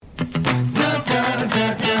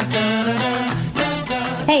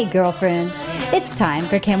Hey, girlfriend. It's time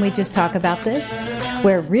for Can We Just Talk About This?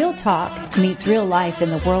 Where real talk meets real life in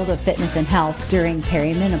the world of fitness and health during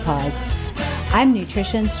perimenopause. I'm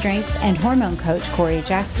nutrition, strength, and hormone coach Corey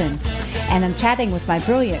Jackson, and I'm chatting with my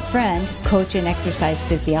brilliant friend, coach and exercise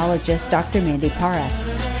physiologist, Dr. Mandy Para.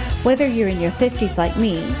 Whether you're in your 50s like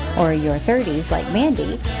me or your 30s like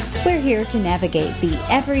Mandy, we're here to navigate the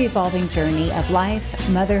ever-evolving journey of life,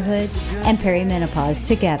 motherhood, and perimenopause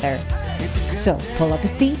together. So pull up a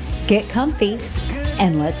seat, get comfy,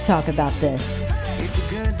 and let's talk about this.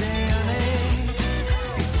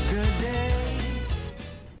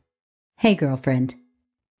 Hey, girlfriend.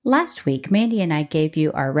 Last week, Mandy and I gave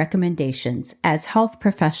you our recommendations as health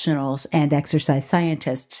professionals and exercise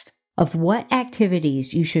scientists of what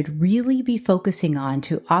activities you should really be focusing on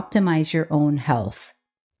to optimize your own health.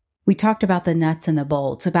 We talked about the nuts and the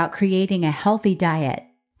bolts, about creating a healthy diet,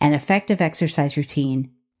 an effective exercise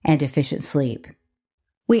routine, and efficient sleep.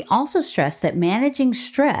 We also stressed that managing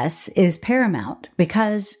stress is paramount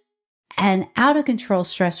because an out-of-control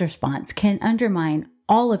stress response can undermine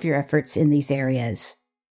all of your efforts in these areas.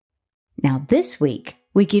 Now, this week,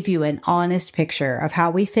 we give you an honest picture of how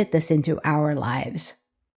we fit this into our lives.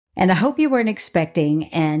 And I hope you weren't expecting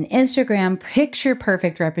an Instagram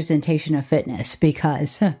picture-perfect representation of fitness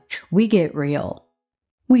because we get real.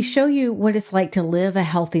 We show you what it's like to live a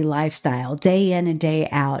healthy lifestyle day in and day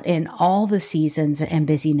out in all the seasons and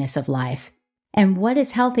busyness of life. And what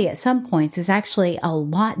is healthy at some points is actually a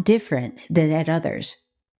lot different than at others.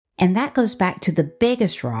 And that goes back to the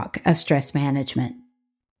biggest rock of stress management.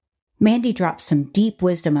 Mandy drops some deep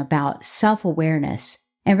wisdom about self-awareness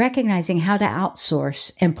and recognizing how to outsource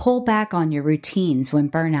and pull back on your routines when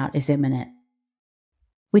burnout is imminent.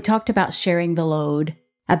 We talked about sharing the load,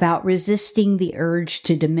 about resisting the urge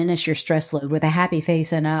to diminish your stress load with a happy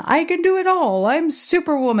face and a "I can do it all, I'm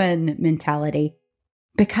Superwoman" mentality.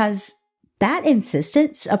 Because that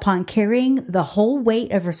insistence upon carrying the whole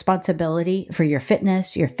weight of responsibility for your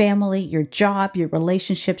fitness, your family, your job, your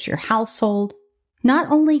relationships, your household, not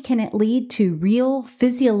only can it lead to real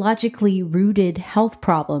physiologically rooted health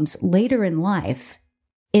problems later in life,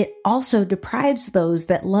 it also deprives those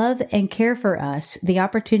that love and care for us the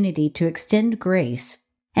opportunity to extend grace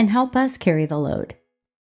and help us carry the load.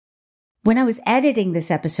 When I was editing this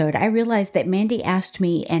episode, I realized that Mandy asked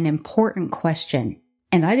me an important question,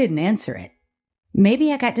 and I didn't answer it.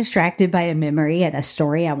 Maybe I got distracted by a memory and a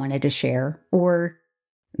story I wanted to share, or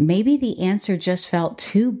maybe the answer just felt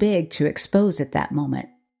too big to expose at that moment.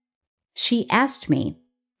 She asked me,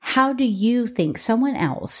 how do you think someone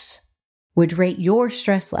else would rate your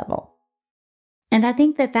stress level? And I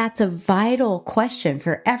think that that's a vital question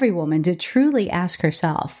for every woman to truly ask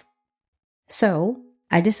herself. So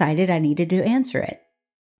I decided I needed to answer it.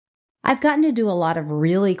 I've gotten to do a lot of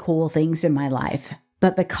really cool things in my life,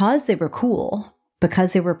 but because they were cool,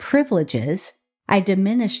 because they were privileges, I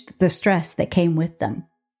diminished the stress that came with them.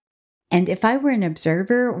 And if I were an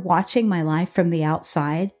observer watching my life from the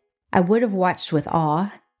outside, I would have watched with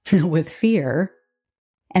awe, with fear,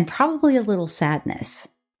 and probably a little sadness,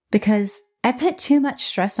 because I put too much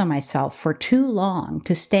stress on myself for too long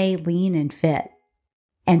to stay lean and fit,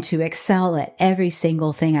 and to excel at every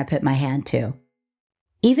single thing I put my hand to.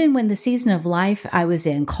 Even when the season of life I was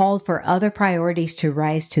in called for other priorities to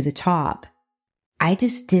rise to the top, I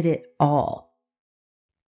just did it all.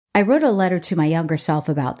 I wrote a letter to my younger self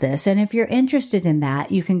about this, and if you're interested in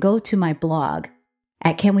that, you can go to my blog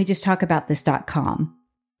at canwejusttalkaboutthis.com.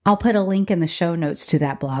 I'll put a link in the show notes to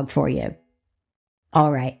that blog for you.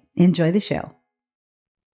 All right, enjoy the show.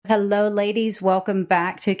 Hello, ladies. Welcome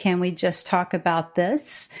back to Can We Just Talk About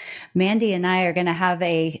This? Mandy and I are going to have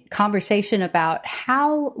a conversation about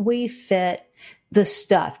how we fit the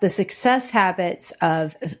success habits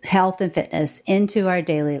of health and fitness into our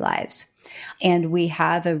daily lives. And we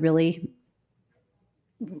have a really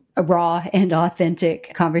raw and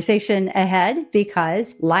authentic conversation ahead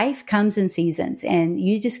because life comes in seasons and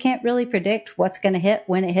you just can't really predict what's going to hit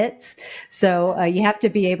when it hits. So you have to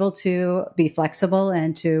be able to be flexible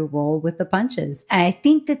and to roll with the punches. And I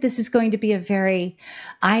think that this is going to be a very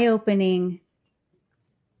eye-opening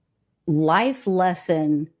life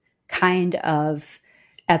lesson kind of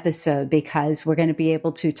episode because we're going to be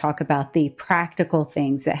able to talk about the practical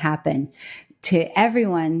things that happen to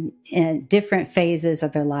everyone in different phases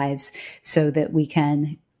of their lives so that we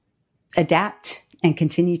can adapt and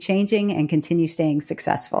continue changing and continue staying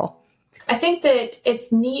successful. I think that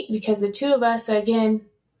it's neat because the two of us, again,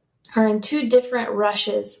 are in two different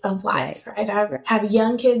rushes of life, right? I have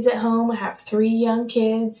young kids at home. I have 3 young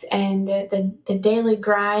kids, and the daily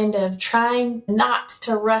grind of trying not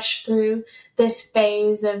to rush through this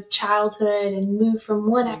phase of childhood and move from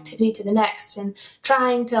one activity to the next, and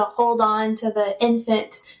trying to hold on to the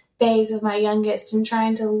infant phase of my youngest, and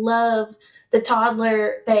trying to love the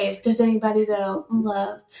toddler phase. Does anybody though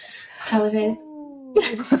love toddler phase?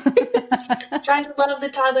 Trying to love the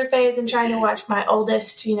toddler phase and trying to watch my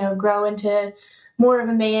oldest, grow into more of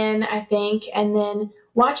a man, I think. And then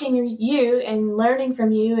watching you and learning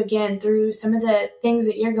from you again through some of the things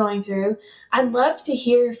that you're going through. I'd love to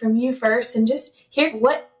hear from you first and just hear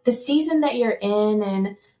what the season that you're in.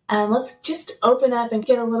 And let's just open up and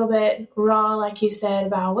get a little bit raw, like you said,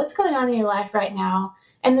 about what's going on in your life right now.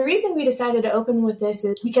 And the reason we decided to open with this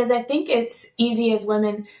is because I think it's easy as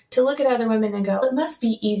women to look at other women and go, it must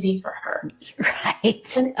be easy for her.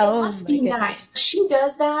 Right. And it must be nice. She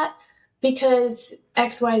does that because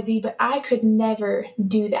XYZ, but I could never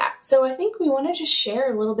do that. So I think we want to just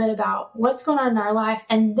share a little bit about what's going on in our life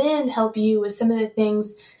and then help you with some of the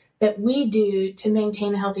things that we do to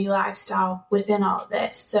maintain a healthy lifestyle within all of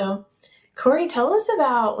this. So Corey, tell us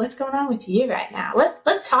about what's going on with you right now.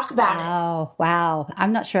 Let's talk about it. Wow.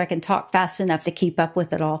 I'm not sure I can talk fast enough to keep up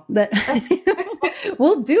with it all, but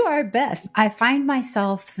we'll do our best. I find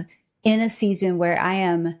myself in a season where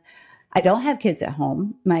I don't have kids at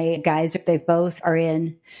home. My guys, they both are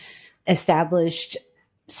in established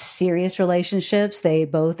serious relationships. They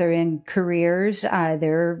both are in careers.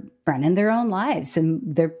 They're running their own lives and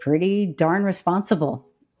they're pretty darn responsible.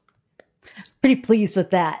 Pretty pleased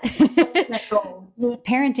with that.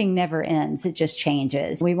 Parenting never ends. It just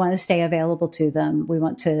changes. We want to stay available to them. We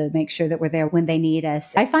want to make sure that we're there when they need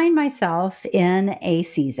us. I find myself in a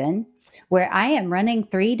season where I am running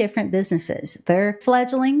 3 different businesses. They're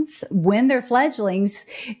fledglings. When they're fledglings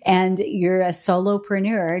and you're a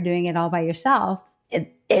solopreneur doing it all by yourself,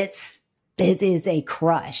 it is a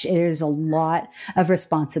crush. There's a lot of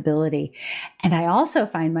responsibility. And I also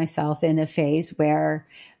find myself in a phase where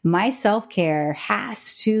my self-care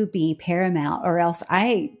has to be paramount or else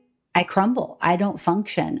I crumble. I don't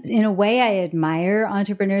function. In a way, I admire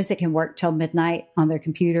entrepreneurs that can work till midnight on their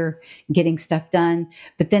computer, getting stuff done.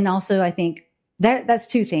 But then also I think that's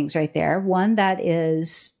 2 things right there. One, that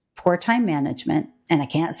is poor time management. And I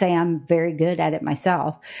can't say I'm very good at it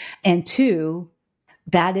myself. And 2,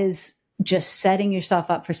 that is just setting yourself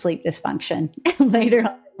up for sleep dysfunction later on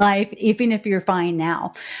in life, even if you're fine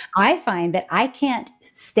now. I find that I can't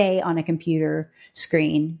stay on a computer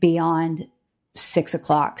screen beyond 6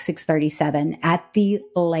 o'clock, 6:37 at the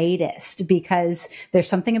latest, because there's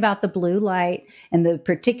something about the blue light and the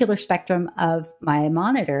particular spectrum of my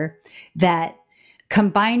monitor that,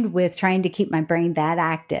 combined with trying to keep my brain that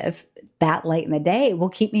active that late in the day, will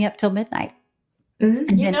keep me up till midnight.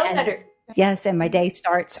 Mm-hmm. You know better. Yes. And my day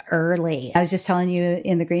starts early. I was just telling you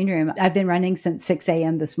in the green room, I've been running since 6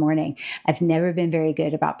 a.m. this morning. I've never been very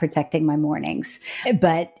good about protecting my mornings,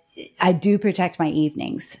 but I do protect my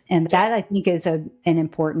evenings. And that I think is an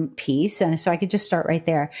important piece. And so I could just start right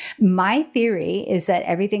there. My theory is that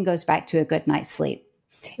everything goes back to a good night's sleep.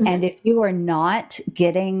 Mm-hmm. And if you are not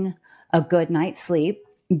getting a good night's sleep,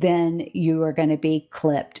 then you are going to be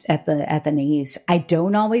clipped at the knees. I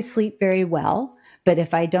don't always sleep very well. But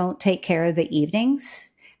if I don't take care of the evenings,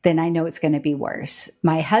 then I know it's going to be worse.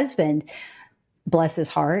 My husband, bless his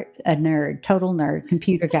heart, a nerd, total nerd,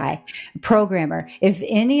 computer guy, programmer. If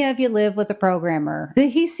any of you live with a programmer,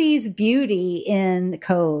 he sees beauty in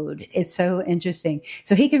code. It's so interesting.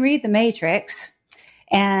 So he can read the Matrix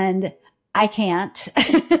and I can't.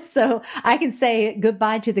 So I can say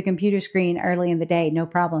goodbye to the computer screen early in the day, no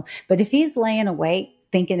problem. But if he's laying awake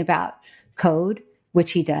thinking about code,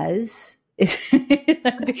 which he does,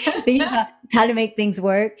 how to make things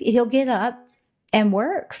work, he'll get up and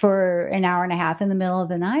work for an hour and a half in the middle of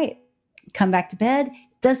the night, come back to bed,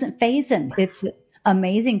 doesn't faze him. It's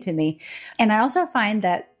amazing to me. And I also find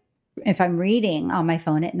that if I'm reading on my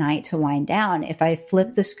phone at night to wind down, if I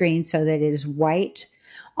flip the screen so that it is white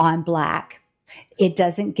on black, it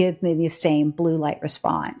doesn't give me the same blue light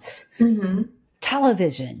response. Mm-hmm.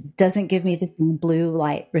 Television doesn't give me the same blue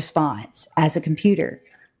light response as a computer.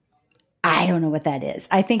 I don't know what that is.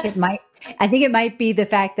 I think it might be the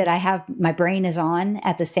fact that my brain is on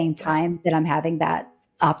at the same time that I'm having that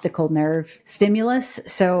optical nerve stimulus.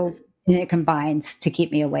 So it combines to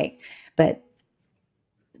keep me awake. But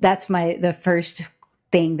that's the first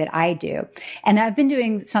thing that I do. And I've been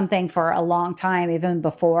doing something for a long time, even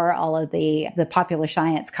before all of the popular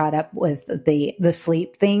science caught up with the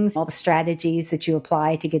sleep things, all the strategies that you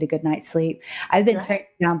apply to get a good night's sleep. I've been turning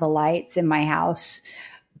down the lights in my house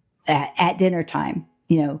at dinner time,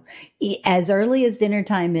 as early as dinner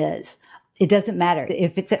time is. It doesn't matter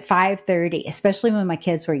if it's at 5:30, especially when my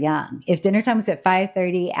kids were young. If dinner time was at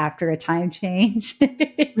 5:30 after a time change,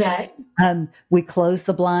 Right. We close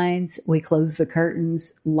the blinds, we close the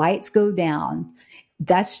curtains, lights go down.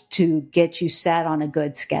 That's to get you set on a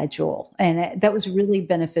good schedule. And that was really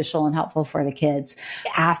beneficial and helpful for the kids.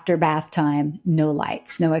 After bath time, no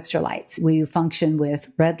lights, no extra lights. We function with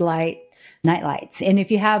red light, night lights. And if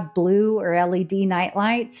you have blue or LED night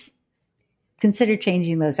lights, consider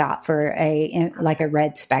changing those out for like a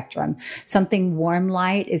red spectrum. Something warm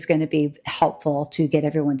light is going to be helpful to get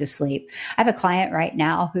everyone to sleep. I have a client right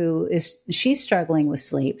now she's struggling with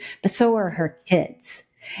sleep, but so are her kids.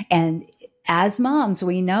 And as moms,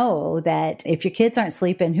 we know that if your kids aren't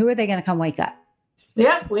sleeping, who are they going to come wake up?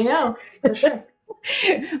 Yeah, we know for sure.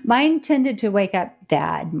 Mine tended to wake up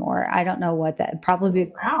dad more. I don't know what that probably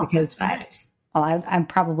because that's nice. I'm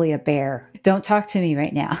probably a bear. Don't talk to me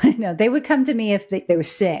right now. No, they would come to me if they were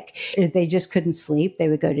sick. If they just couldn't sleep, they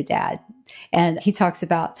would go to dad. And he talks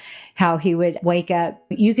about how he would wake up.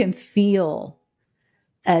 You can feel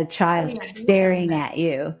a child staring at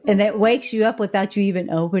you, and that wakes you up without you even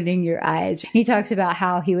opening your eyes. He talks about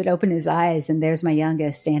how he would open his eyes and there's my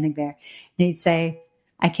youngest standing there. And he'd say,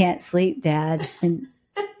 "I can't sleep, Dad." And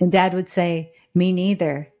Dad would say, "Me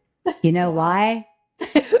neither." You know why?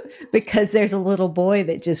 Because there's a little boy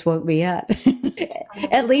that just woke me up.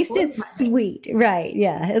 At least it's sweet. Right.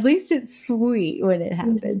 Yeah. At least it's sweet when it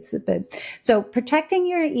happens. But so protecting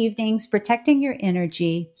your evenings, protecting your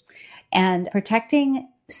energy, and protecting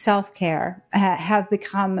self-care have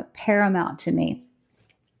become paramount to me.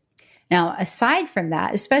 Now, aside from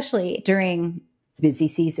that, especially during busy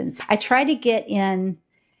seasons, I try to get in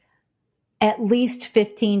at least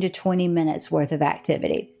 15 to 20 minutes worth of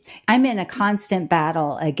activity. I'm in a constant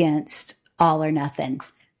battle against all or nothing.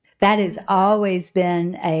 That has always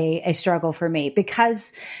been a struggle for me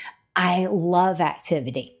because I love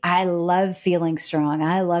activity. I love feeling strong.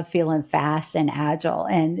 I love feeling fast and agile.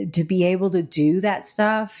 And to be able to do that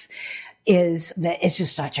stuff it's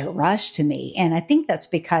just such a rush to me. And I think that's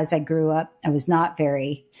because I grew up, I was not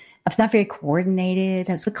very coordinated.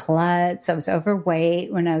 I was a klutz. I was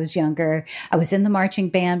overweight when I was younger. I was in the marching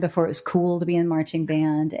band before it was cool to be in marching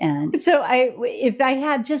band. And so if I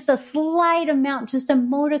had just a slight amount, just a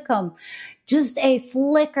modicum, just a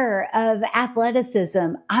flicker of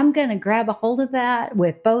athleticism, I'm going to grab a hold of that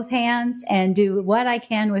with both hands and do what I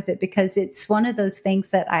can with it because it's one of those things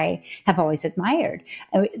that I have always admired.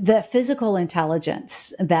 The physical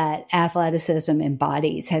intelligence that athleticism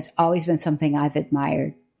embodies has always been something I've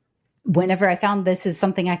admired. Whenever I found this is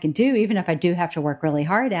something I can do, even if I do have to work really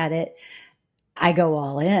hard at it, I go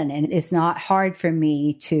all in. And it's not hard for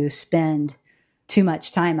me to spend too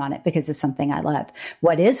much time on it because it's something I love.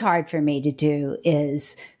 What is hard for me to do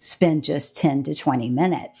is spend just 10 to 20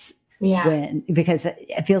 minutes. Yeah. Because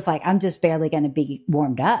it feels like I'm just barely going to be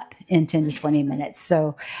warmed up in 10 to 20 minutes.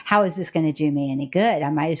 So how is this going to do me any good? I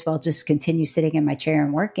might as well just continue sitting in my chair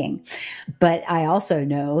and working. But I also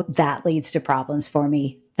know that leads to problems for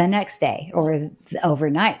me the next day or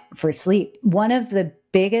overnight for sleep. One of the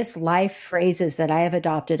biggest life phrases that I have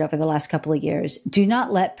adopted over the last couple of years, do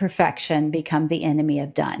not let perfection become the enemy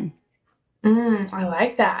of done. I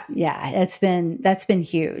like that. Yeah, that's been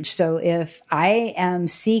huge. So if I am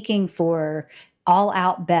seeking for all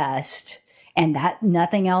out best and that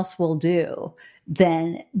nothing else will do,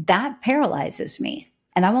 then that paralyzes me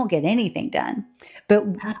and I won't get anything done. But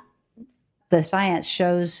the science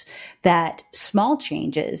shows that small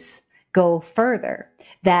changes go further,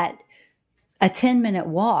 that a 10-minute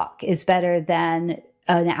walk is better than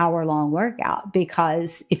an hour-long workout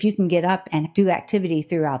because if you can get up and do activity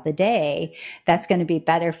throughout the day, that's going to be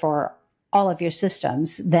better for all of your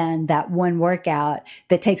systems than that one workout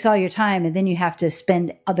that takes all your time and then you have to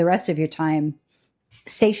spend the rest of your time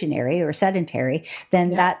stationary or sedentary. Then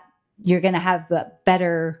that you're going to have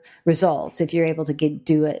better results if you're able to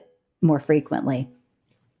do it more frequently.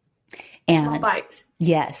 And small bites.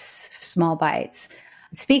 Yes, small bites.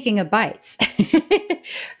 Speaking of bites,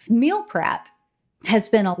 meal prep has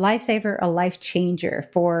been a lifesaver, a life changer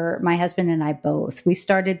for my husband and I both. We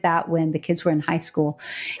started that when the kids were in high school.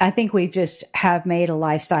 I think we just have made a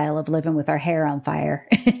lifestyle of living with our hair on fire.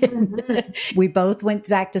 Mm-hmm. We both went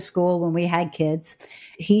back to school when we had kids.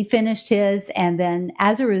 He finished his, and then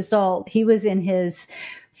as a result, he was in his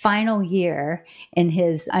final year in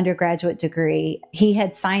his undergraduate degree. He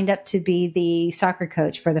had signed up to be the soccer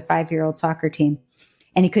coach for the 5-year-old soccer team,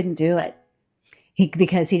 and he couldn't do it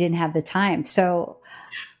because he didn't have the time. So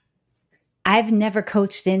I've never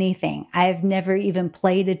coached anything. I've never even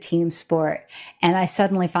played a team sport. And I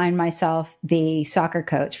suddenly find myself the soccer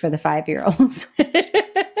coach for the 5-year-olds.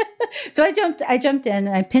 So I jumped in and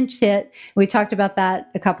I pinch hit. We talked about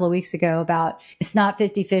that a couple of weeks ago about it's not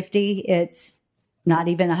 50-50. It's not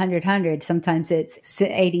even 100-100. Sometimes it's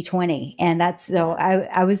 80-20. And that's, so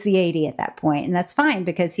I was the 80 at that point, and that's fine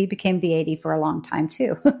because he became the 80 for a long time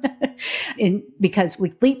too. And because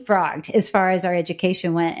we leapfrogged as far as our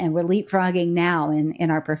education went, and we're leapfrogging now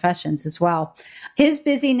in our professions as well. His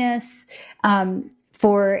busyness,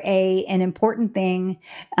 for an important thing,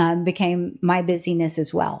 became my busyness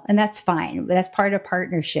as well. And that's fine. That's part of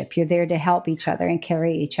partnership. You're there to help each other and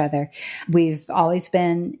carry each other. We've always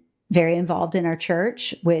been very involved in our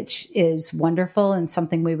church, which is wonderful and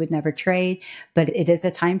something we would never trade, but it is a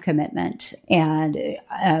time commitment. And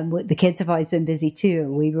the kids have always been busy too.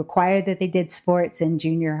 We required that they did sports in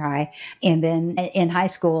junior high. And then in high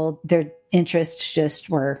school, their interests just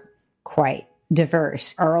were quite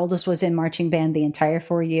diverse. Our oldest was in marching band the entire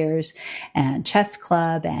 4 years, and chess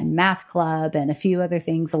club and math club and a few other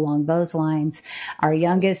things along those lines. Our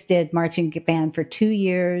youngest did marching band for 2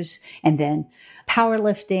 years, and then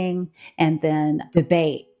powerlifting, and then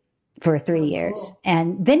debate for 3 years. Cool.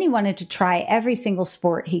 And then he wanted to try every single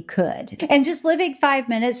sport he could. And just living 5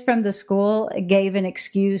 minutes from the school gave an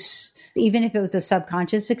excuse, even if it was a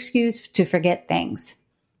subconscious excuse, to forget things.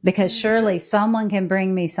 Because surely someone can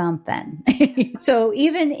bring me something. So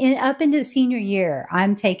even up into senior year,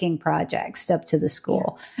 I'm taking projects up to the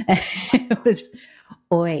school. It was,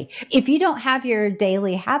 boy, if you don't have your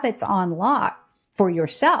daily habits on lock for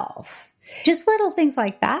yourself, just little things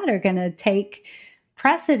like that are going to take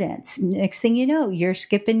precedence. Next thing you know, you're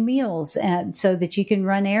skipping meals so that you can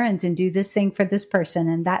run errands and do this thing for this person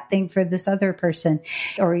and that thing for this other person,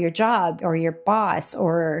 or your job or your boss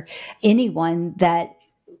or anyone that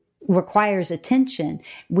requires attention.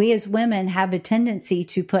 We as women have a tendency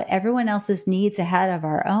to put everyone else's needs ahead of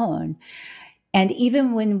our own. And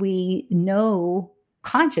even when we know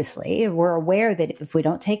consciously, we're aware that if we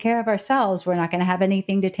don't take care of ourselves, we're not going to have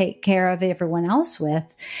anything to take care of everyone else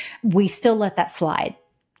with, we still let that slide.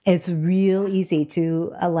 It's real easy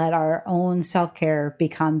to let our own self-care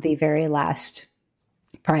become the very last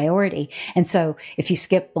priority. And so if you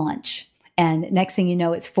skip lunch, and next thing you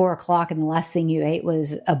know, it's 4:00 and the last thing you ate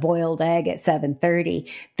was a boiled egg at 7:30,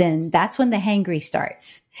 then that's when the hangry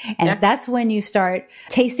starts. And that's when you start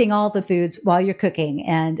tasting all the foods while you're cooking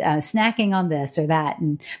and snacking on this or that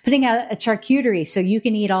and putting out a charcuterie so you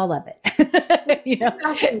can eat all of it. You know,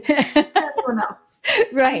 everyone else.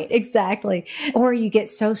 Right, exactly. Or you get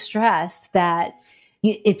so stressed that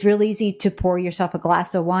it's real easy to pour yourself a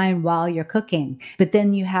glass of wine while you're cooking, but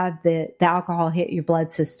then you have the alcohol hit your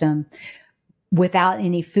blood system without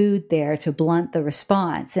any food there to blunt the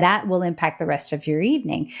response. That will impact the rest of your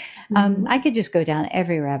evening. I could just go down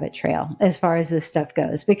every rabbit trail as far as this stuff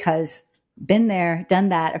goes, because been there, done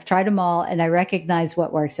that. I've tried them all, and I recognize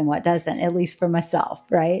what works and what doesn't, at least for myself,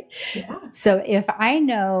 right? Yeah. So if I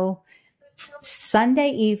know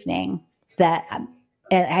Sunday evening that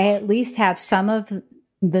I at least have some of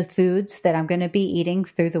the foods that I'm going to be eating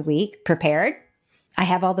through the week prepared, I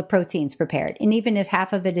have all the proteins prepared. And even if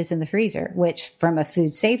half of it is in the freezer, which from a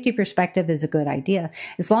food safety perspective is a good idea,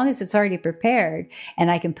 as long as it's already prepared and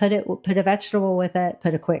I can put a vegetable with it,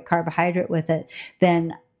 put a quick carbohydrate with it,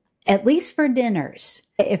 then at least for dinners,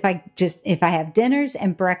 if I have dinners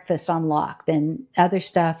and breakfast on lock, then other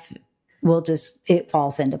stuff it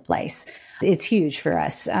falls into place. It's huge for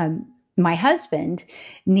us. My husband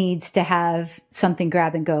needs to have something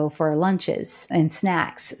grab and go for lunches and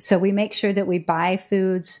snacks. So we make sure that we buy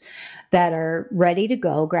foods that are ready to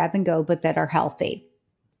go, grab and go, but that are healthy.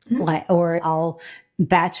 Or I'll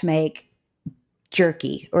batch make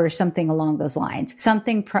jerky or something along those lines,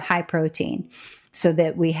 something high protein, so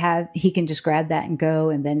that he can just grab that and go.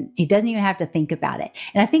 And then he doesn't even have to think about it.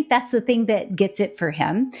 And I think that's the thing that gets it for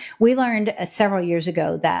him. We learned several years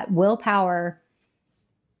ago that willpower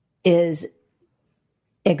is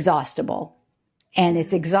exhaustible, and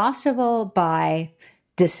it's exhaustible by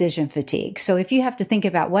decision fatigue. So if you have to think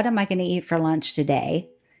about what am I going to eat for lunch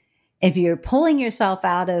today, if you're pulling yourself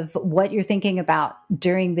out of what you're thinking about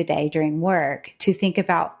during the day, during work, to think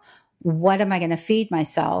about what am I going to feed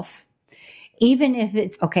myself, even if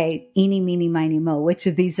it's, okay, eeny, meeny, miny, mo, which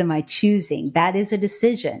of these am I choosing? That is a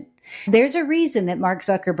decision. There's a reason that Mark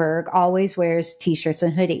Zuckerberg always wears t-shirts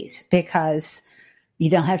and hoodies, because You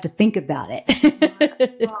don't have to think about it.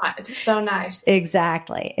 It's so nice.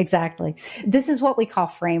 Exactly. This is what we call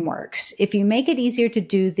frameworks. If you make it easier to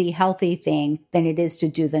do the healthy thing than it is to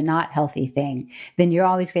do the not healthy thing, then you're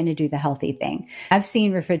always going to do the healthy thing. I've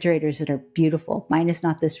seen refrigerators that are beautiful. Mine is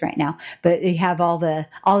not this right now, but you have all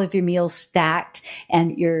of your meals stacked,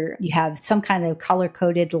 and you have some kind of color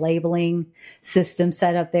coded labeling system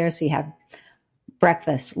set up there. So you have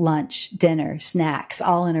breakfast, lunch, dinner, snacks,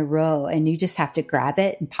 all in a row, and you just have to grab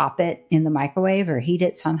it and pop it in the microwave or heat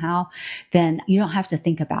it somehow, then you don't have to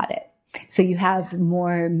think about it. So you have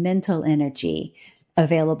more mental energy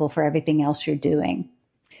available for everything else you're doing.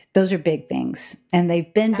 Those are big things, and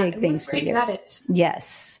they've been big things for years. That is.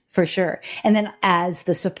 Yes, for sure. And then as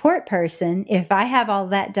the support person, if I have all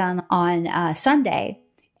that done on Sunday,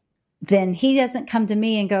 then he doesn't come to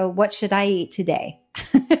me and go, what should I eat today?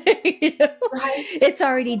 Right. It's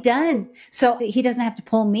already done. So he doesn't have to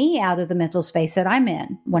pull me out of the mental space that I'm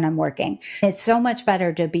in when I'm working. It's so much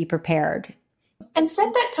better to be prepared. And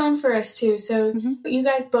set that tone for us too. So you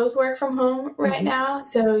guys both work from home right now.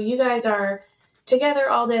 So you guys are together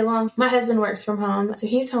all day long. My husband works from home, so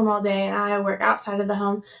he's home all day and I work outside of the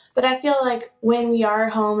home. But I feel like when we are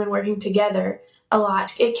home and working together a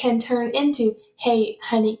lot, it can turn into, hey,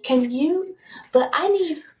 honey, can you, but I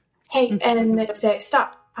need, hey, and they'll say,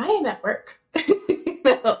 stop, I am at work.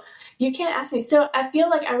 No, you can't ask me. So I feel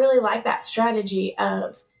like I really like that strategy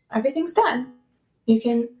of everything's done. You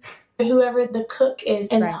can, whoever the cook is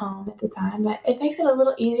in the home at the time, but it makes it a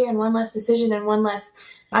little easier and one less decision and one less,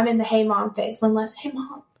 I'm in the hey mom phase, one less hey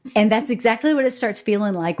mom. And that's exactly what it starts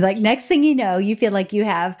feeling like. Like next thing you know, you feel like you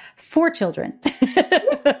have 4 children.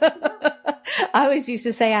 I always used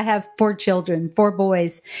to say I have 4 children, 4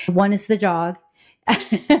 boys. One is the dog.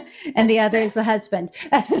 And the other is the husband.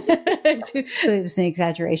 It was an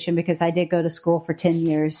exaggeration because I did go to school for 10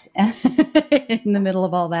 years in the middle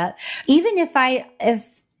of all that. Even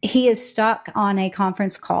if he is stuck on a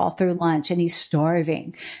conference call through lunch and he's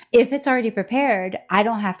starving, if it's already prepared, I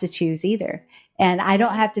don't have to choose either. And I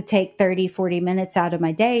don't have to take 30, 40 minutes out of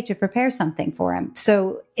my day to prepare something for him.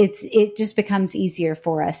 So it just becomes easier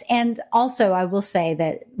for us. And also I will say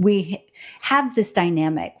that we have this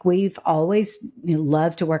dynamic. We've always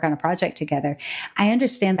loved to work on a project together. I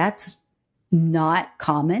understand that's not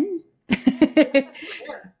common,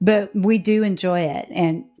 but we do enjoy it.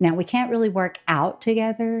 And now we can't really work out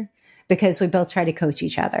together because we both try to coach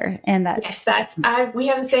each other. And we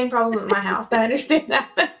have the same problem at my house. I understand that.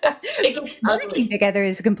 Working together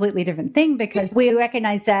is a completely different thing because we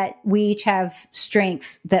recognize that we each have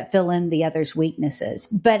strengths that fill in the other's weaknesses.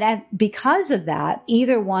 But because of that,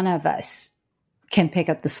 either one of us can pick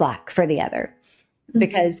up the slack for the other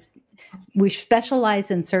because we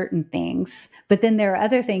specialize in certain things, but then there are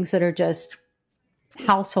other things that are just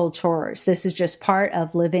household chores. This is just part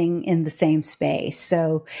of living in the same space.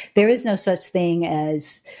 So there is no such thing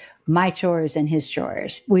as my chores and his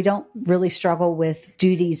chores. We don't really struggle with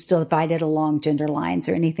duties divided along gender lines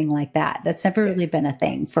or anything like that. That's never really been a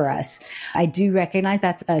thing for us. I do recognize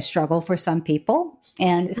that's a struggle for some people,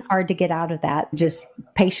 and it's hard to get out of that. Just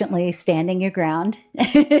patiently standing your ground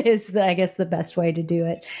is, I guess, the best way to do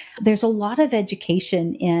it. There's a lot of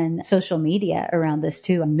education in social media around this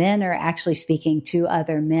too. Men are actually speaking to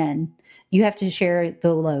other men. You have to share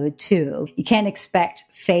the load too. You can't expect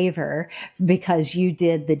favor because you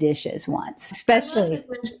did the dishes once, especially.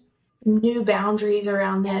 There's new boundaries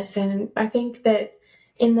around this. And I think that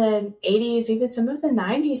in the 80s, even some of the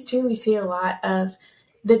 90s too, we see a lot of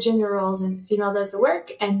the gender roles, and female does the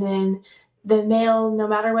work. And then the male, no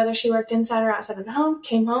matter whether she worked inside or outside of the home,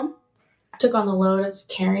 came home, took on the load of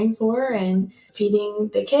caring for and feeding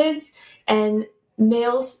the kids. And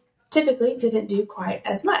males typically didn't do quite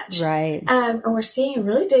as much. Right. And we're seeing a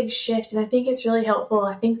really big shift. And I think it's really helpful.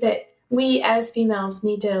 I think that we as females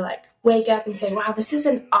need to wake up and say, wow, this is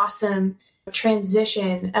an awesome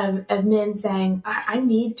transition of men saying, I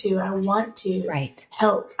need to, I want to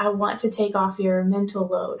help. I want to take off your mental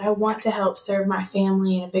load. I want to help serve my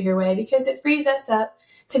family in a bigger way because it frees us up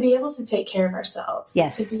to be able to take care of ourselves.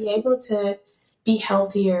 Yes. To be able to be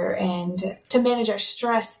healthier and to manage our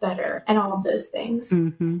stress better and all of those things.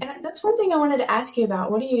 And that's one thing I wanted to ask you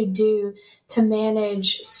about. What do you do to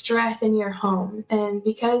manage stress in your home? And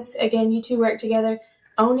because, again, you two work together,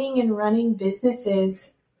 owning and running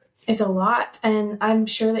businesses is a lot. And I'm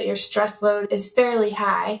sure that your stress load is fairly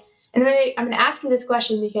high. And I'm going to ask you this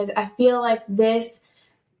question because I feel like this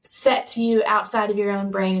sets you outside of your own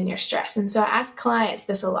brain and your stress. And so I ask clients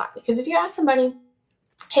this a lot because if you ask somebody,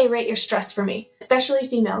 hey, rate your stress for me, especially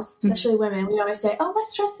females, especially women. We always say, oh, my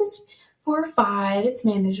stress is 4 or 5, it's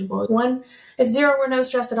manageable. 1, if 0 were no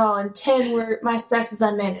stress at all, and 10 were my stress is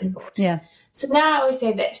unmanageable. Yeah. So now I always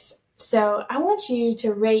say this. So I want you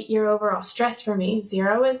to rate your overall stress for me.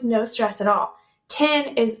 0 is no stress at all.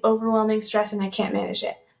 10 is overwhelming stress and I can't manage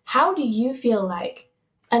it. How do you feel like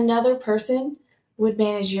another person would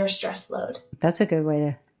manage your stress load? That's a good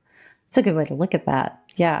way to look at that.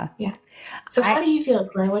 Yeah. Yeah. So how do you feel,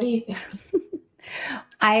 Corey? What do you think?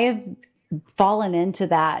 I have fallen into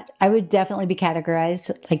that. I would definitely be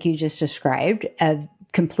categorized, like you just described, of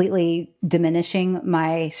completely diminishing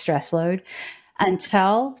my stress load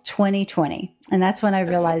until 2020. And that's when I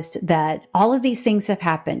realized that all of these things have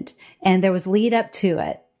happened and there was lead up to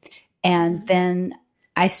it. And then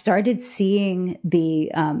I started seeing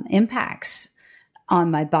the impacts on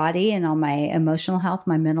my body and on my emotional health,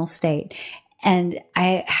 my mental state. And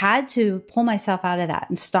I had to pull myself out of that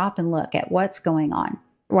and stop and look at what's going on.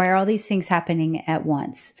 Why are all these things happening at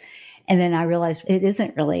once? And then I realized it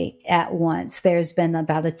isn't really at once. There's been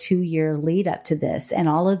about a 2-year lead up to this, and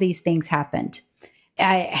all of these things happened.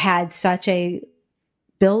 I had such a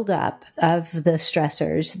buildup of the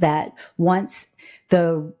stressors that once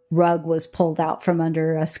the rug was pulled out from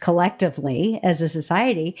under us collectively as a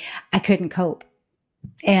society, I couldn't cope.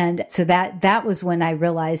 And so that was when I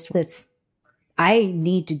realized that I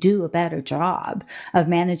need to do a better job of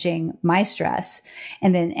managing my stress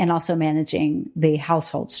and also managing the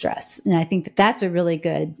household stress. And I think that that's a really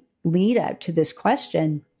good lead up to this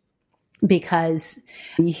question, because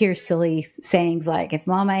you hear silly sayings like, if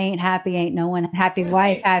mama ain't happy, ain't no one happy,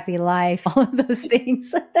 wife, happy life, all of those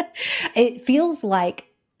things. It feels like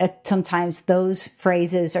sometimes those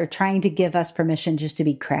phrases are trying to give us permission just to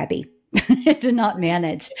be crabby. To not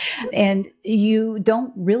manage. And we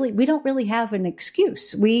don't really have an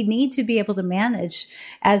excuse. We need to be able to manage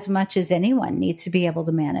as much as anyone needs to be able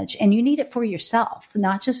to manage. And you need it for yourself,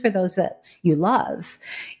 not just for those that you love.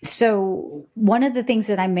 So one of the things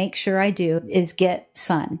that I make sure I do is get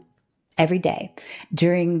sun every day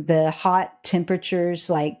during the hot temperatures.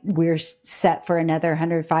 Like we're set for another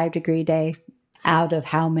 105-degree day out of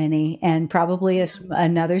how many, and probably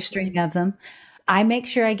another string of them. I make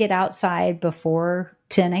sure I get outside before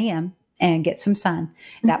 10 a.m. and get some sun.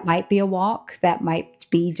 That might be a walk. That might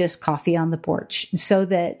be just coffee on the porch, so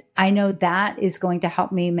that I know that is going to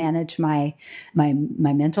help me manage my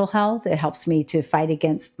mental health. It helps me to fight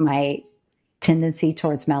against my tendency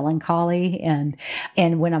towards melancholy. And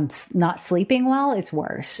when I'm not sleeping well, it's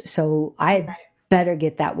worse. So I better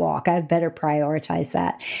get that walk. I better prioritize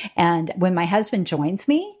that. And when my husband joins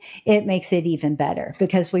me, it makes it even better,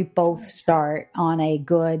 because we both start on a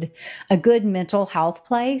good mental health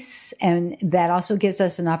place. And that also gives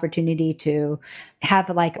us an opportunity to have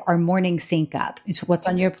like our morning sync up. It's what's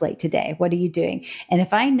on your plate today? What are you doing? And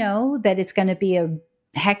if I know that it's going to be a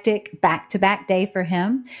hectic back-to-back day for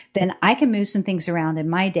him, then I can move some things around in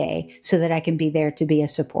my day so that I can be there to be a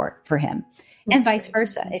support for him. And vice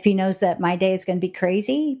versa. If he knows that my day is going to be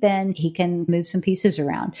crazy, then he can move some pieces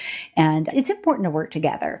around. And it's important to work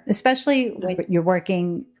together, especially when you're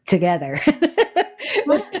working together.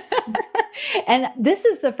 And this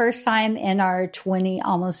is the first time in our 20,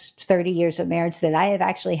 almost 30 years of marriage that I have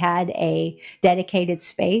actually had a dedicated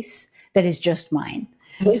space that is just mine.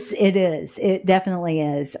 It is. It definitely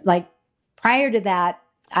is. Like prior to that,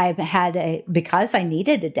 I've had because I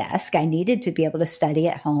needed a desk, I needed to be able to study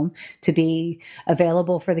at home, to be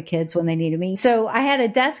available for the kids when they needed me. So I had a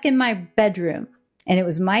desk in my bedroom, and it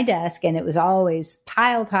was my desk, and it was always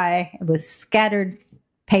piled high with scattered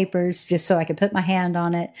papers just so I could put my hand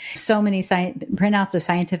on it. So many printouts of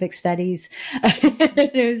scientific studies.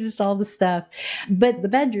 It was just all the stuff. But the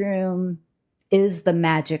bedroom is the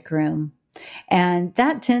magic room. And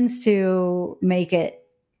that tends to make it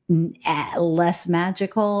less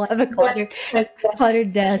magical of a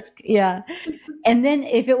cluttered desk. Yeah. And then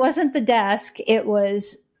if it wasn't the desk, it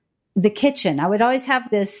was the kitchen. I would always have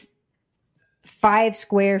this 5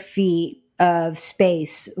 square feet of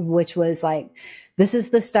space, which was like, this is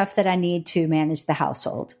the stuff that I need to manage the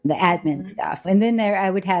household, the admin stuff. And then there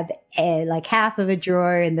I would have like half of a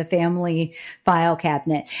drawer in the family file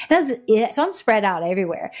cabinet. That's it. So I'm spread out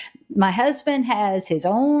everywhere. My husband has his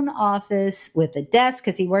own office with a desk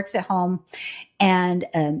because he works at home, and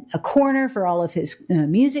a corner for all of his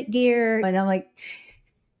music gear. And I'm like,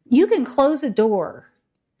 you can close a door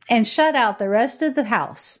and shut out the rest of the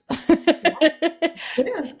house.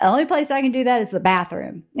 The only place I can do that is the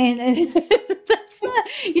bathroom. And that's not,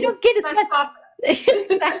 you don't get as much.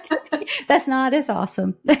 That's not as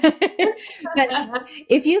awesome. But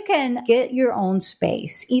if you can get your own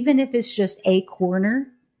space, even if it's just a corner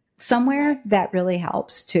somewhere, that really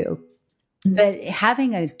helps too. But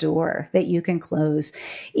having a door that you can close,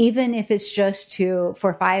 even if it's just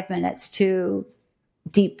for 5 minutes to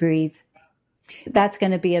deep breathe, that's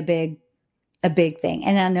going to be a big thing.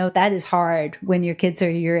 And I know that is hard when your kids are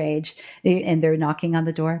your age and they're knocking on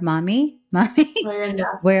the door. Mommy, where are you?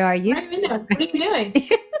 Why are you in there? What are you doing?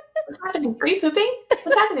 What's happening? Are you pooping?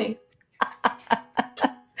 What's happening?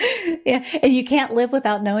 Yeah. And you can't live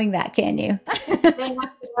without knowing that, can you? They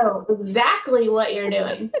have to know exactly what you're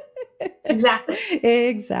doing. Exactly.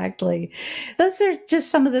 Exactly. Those are just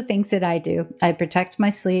some of the things that I do. I protect my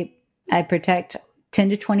sleep. I protect 10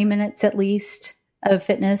 to 20 minutes at least of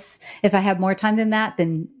fitness. If I have more time than that,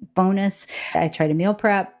 then bonus. I try to meal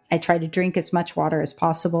prep. I try to drink as much water as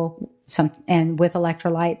possible, and with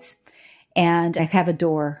electrolytes. And I have a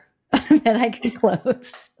door that I can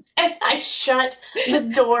close. And I shut the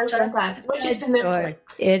door sometimes, which is an important.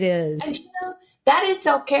 It is. And that is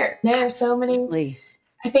self-care. There are so many.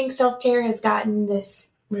 I think self-care has gotten this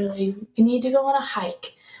really, you need to go on a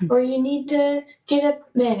hike, or you need to get a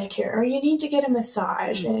manicure, or you need to get a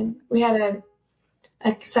massage. And we had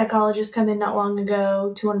a psychologist come in not long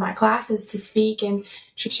ago to one of my classes to speak, and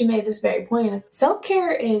she made this very point of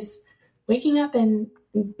self-care is waking up and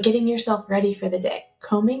getting yourself ready for the day,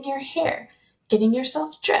 combing your hair, getting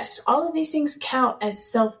yourself dressed. All of these things count as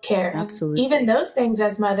self-care. Absolutely. Even those things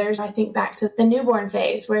as mothers, I think back to the newborn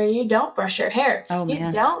phase where you don't brush your hair. You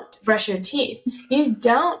don't brush your teeth. You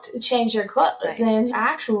don't change your clothes. Right. And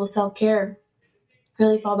actual self-care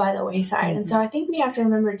really fall by the wayside. Mm-hmm. And so I think we have to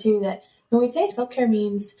remember too that when we say self-care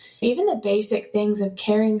means even the basic things of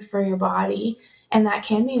caring for your body, and that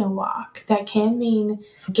can mean a walk, that can mean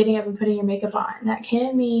getting up and putting your makeup on, that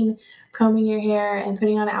can mean combing your hair and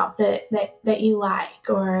putting on an outfit that you like,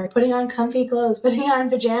 or putting on comfy clothes, putting on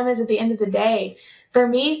pajamas at the end of the day. For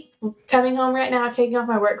me, coming home right now, taking off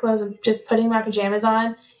my work clothes and just putting my pajamas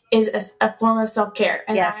on is a form of self-care.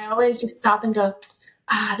 And I always just stop and go,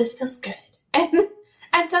 this feels good.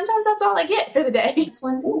 And sometimes that's all I get for the day. It's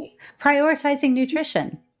one thing. Prioritizing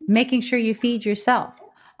nutrition, making sure you feed yourself.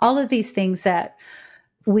 All of these things that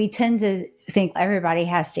we tend to think everybody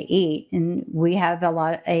has to eat. And we have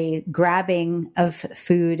a grabbing of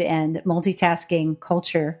food and multitasking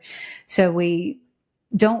culture. So we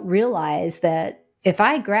don't realize that if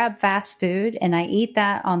I grab fast food and I eat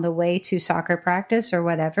that on the way to soccer practice or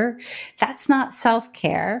whatever, that's not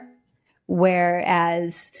self-care.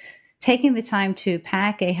 Whereas taking the time to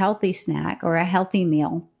pack a healthy snack or a healthy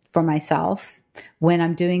meal for myself when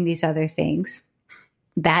I'm doing these other things,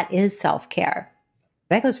 that is self-care.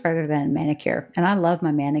 That goes further than a manicure. And I love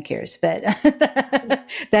my manicures, but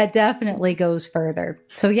that definitely goes further.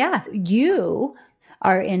 So yeah, you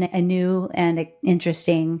are in a new and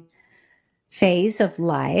interesting phase of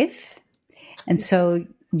life. And so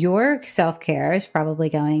your self-care is probably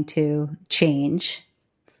going to change,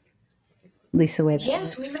 at least the way that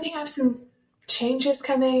Yes, we may have some changes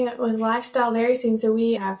coming with lifestyle very soon. So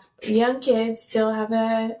we have young kids, still have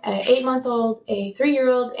a 8-month-old, a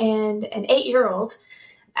 3-year-old, and an 8-year-old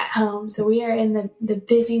at home. So we are in the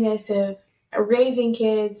busyness of raising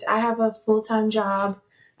kids. I have a full-time job.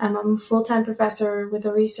 I'm a full-time professor with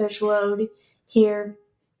a research load here.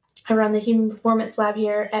 I run the Human Performance Lab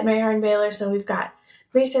here at Mary Hardin Baylor. So we've got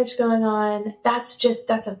research going on. That's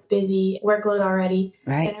a busy workload already.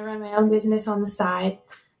 Right. And I run my own business on the side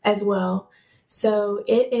as well. So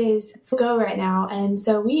it's go right now. And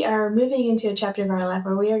so we are moving into a chapter of our life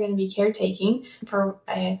where we are going to be caretaking for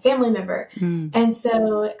a family member. And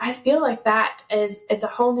so I feel like it's a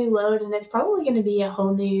whole new load, and it's probably going to be a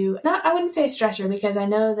whole new, I wouldn't say stressor, because I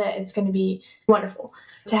know that it's going to be wonderful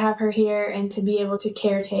to have her here and to be able to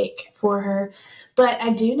caretake for her. But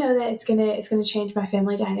I do know that it's gonna change my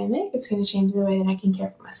family dynamic. It's gonna change the way that I can care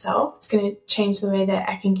for myself. It's gonna change the way that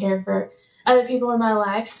I can care for other people in my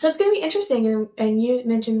life. So it's gonna be interesting. And you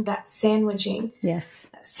mentioned that sandwiching. Yes.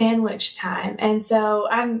 Sandwich time. And so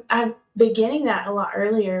I'm beginning that a lot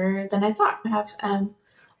earlier than I thought. I have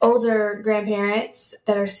older grandparents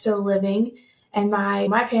that are still living, and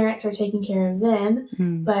my parents are taking care of them.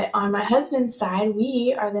 But on my husband's side,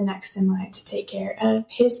 we are the next in line to take care of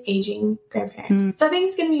his aging grandparents. So I think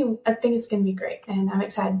it's going to be great, and I'm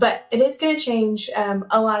excited. But it is going to change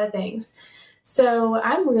a lot of things. So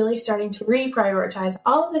I'm really starting to reprioritize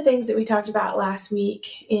all of the things that we talked about last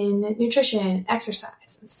week in nutrition,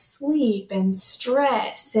 exercise, and sleep, and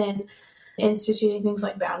stress, and instituting things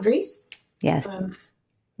like boundaries. Yes.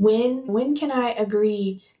 When can I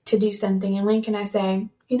agree to do something, and when can I say,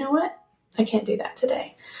 you know what, I can't do that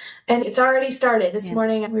today? And it's already started. This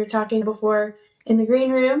morning we were talking before in the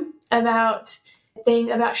green room about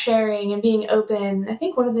sharing and being open. I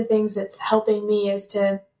think one of the things that's helping me is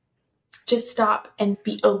to just stop and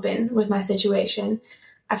be open with my situation.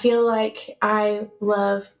 I feel like I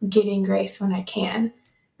love giving grace when I can.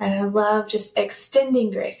 And I love just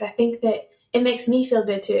extending grace. I think that it makes me feel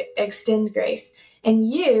good to extend grace. And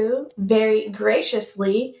you very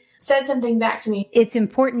graciously said something back to me. It's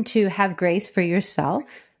important to have grace for yourself.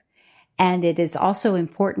 And it is also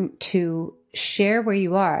important to share where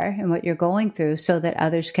you are and what you're going through so that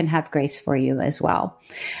others can have grace for you as well.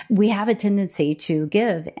 We have a tendency to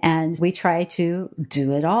give, and we try to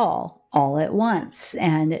do it all at once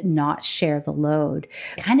and not share the load.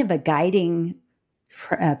 Kind of a guiding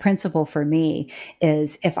principle for me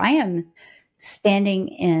is if I am standing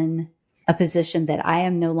in a position that I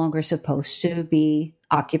am no longer supposed to be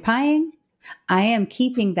occupying, I am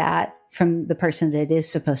keeping that from the person that is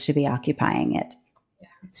supposed to be occupying it. Yeah.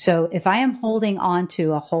 So if I am holding on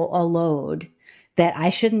to a load that I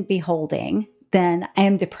shouldn't be holding, then I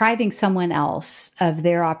am depriving someone else of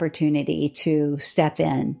their opportunity to step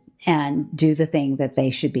in and do the thing that they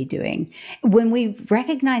should be doing. When we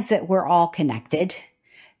recognize that we're all connected,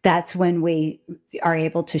 that's when we are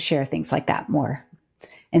able to share things like that more.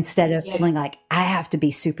 Instead of feeling like I have to be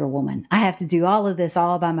superwoman. I have to do all of this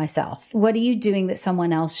all by myself. What are you doing that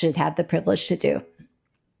someone else should have the privilege to do?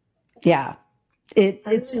 Yeah.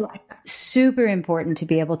 It's like super important to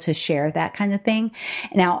be able to share that kind of thing.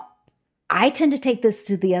 Now, I tend to take this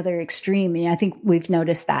to the other extreme. And I think we've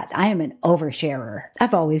noticed that I am an oversharer.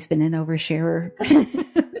 I've always been an oversharer.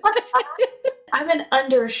 I'm an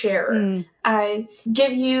undersharer. I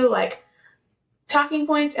give you like talking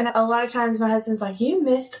points, and a lot of times my husband's like, you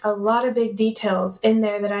missed a lot of big details in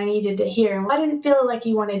there that I needed to hear. And I didn't feel like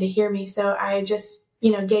you wanted to hear me, so I just,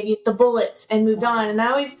 gave you the bullets and moved on. And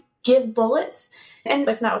I always give bullets, and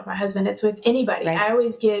it's not with my husband, it's with anybody. Right. I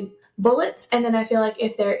always give bullets, and then I feel like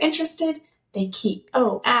if they're interested, they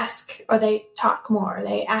ask, or they talk more, or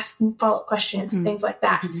they ask follow-up questions and things like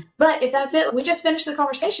that. But if that's it, we just finished the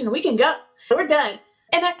conversation, we can go. We're done.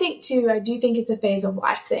 And I think, too, I do think it's a phase of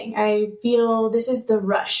life thing. I feel this is the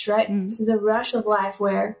rush, right? This is the rush of life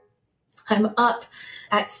where I'm up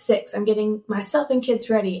at 6. I'm getting myself and kids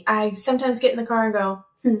ready. I sometimes get in the car and go,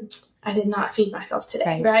 I did not feed myself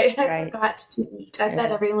today, right? I forgot to eat. I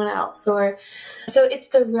fed everyone else. So it's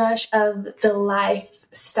the rush of the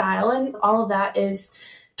lifestyle. And all of that is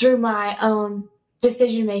through my own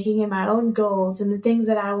decision-making and my own goals and the things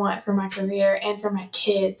that I want for my career and for my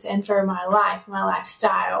kids and for my life, my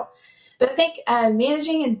lifestyle. But I think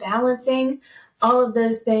managing and balancing all of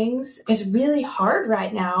those things is really hard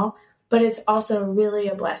right now, but it's also really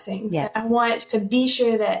a blessing. Yeah. So I want to be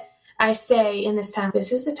sure that I say in this time,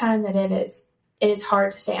 this is the time that it is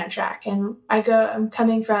hard to stay on track. And I'm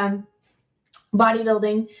coming from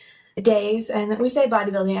bodybuilding days, and we say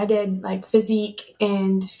bodybuilding, I did like physique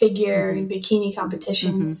and figure and bikini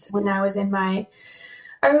competitions when I was in my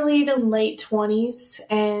early to late 20s,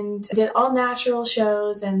 and did all natural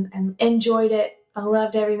shows and enjoyed it. I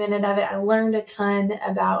loved every minute of it. I learned a ton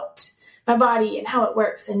about my body and how it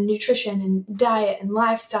works, and nutrition and diet and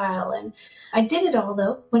lifestyle. And I did it all,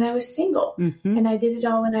 though, when I was single. And I did it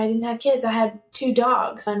all when I didn't have kids. I had 2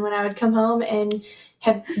 dogs. And when I would come home and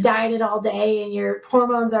have dieted all day and your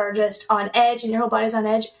hormones are just on edge and your whole body's on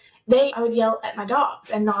edge, I would yell at my dogs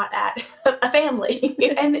and not at a family.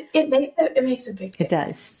 And it makes a big difference. It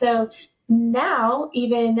does. So now,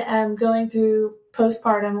 even going through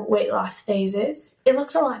postpartum weight loss phases, it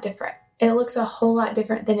looks a lot different. It looks a whole lot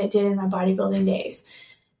different than it did in my bodybuilding days.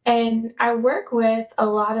 And I work with a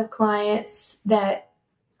lot of clients that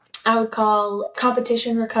I would call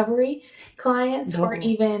competition recovery clients, or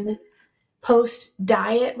even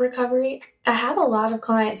post-diet recovery. I have a lot of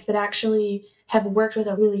clients that actually have worked with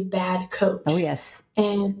a really bad coach. Oh, yes.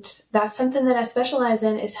 And that's something that I specialize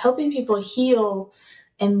in, is helping people heal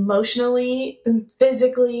emotionally,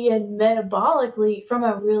 physically, and metabolically from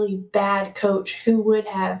a really bad coach that would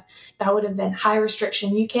have been high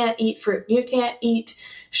restriction. You can't eat fruit. You can't eat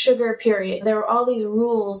sugar, period. There were all these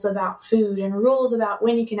rules about food and rules about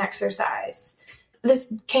when you can exercise.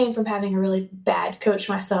 This came from having a really bad coach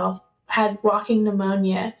myself. Had walking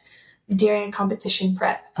pneumonia during competition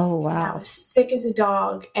prep. Oh, wow. And I was sick as a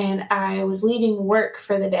dog, and I was leaving work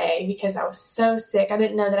for the day because I was so sick. I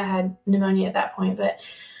didn't know that I had pneumonia at that point, but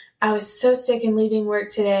I was so sick and leaving work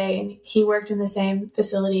today, and he worked in the same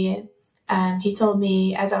facility, and he told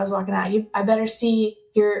me as I was walking out, I better see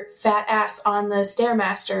your fat ass on the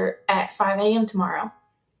Stairmaster at 5 a.m. tomorrow.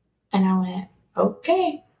 And I went,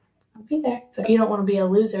 okay, I'll be there. So you don't want to be a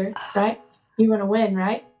loser, right? You want to win,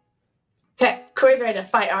 right? Okay, Corey's ready to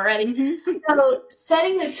fight already. So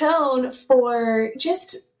setting the tone for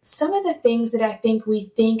just some of the things that I think we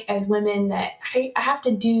think as women that I have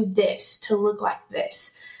to do this to look like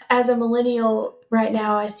this. As a millennial right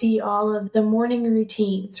now, I see all of the morning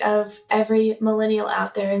routines of every millennial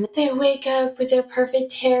out there. And they wake up with their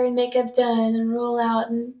perfect hair and makeup done and roll out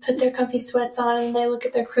and put their comfy sweats on, and they look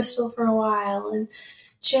at their crystal for a while and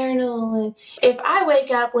journal. And if I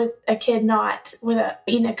wake up with a kid not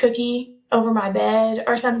eating a cookie over my bed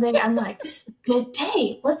or something, I'm like, this is a good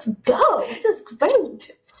day. Let's go. This is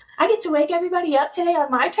great. I get to wake everybody up today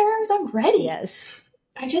on my terms. I'm ready. Yes.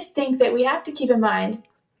 I just think that we have to keep in mind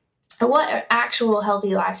what an actual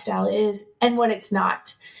healthy lifestyle is and what it's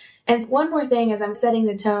not. And one more thing, as I'm setting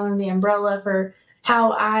the tone, the umbrella for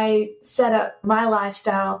how I set up my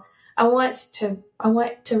lifestyle, I want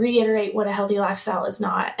to reiterate what a healthy lifestyle is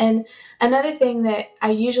not. And another thing that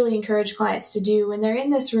I usually encourage clients to do when they're in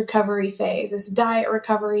this recovery phase, this diet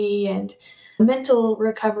recovery and mental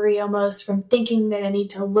recovery, almost from thinking that I need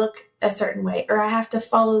to look a certain way, or I have to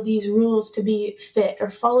follow these rules to be fit, or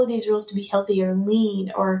follow these rules to be healthy or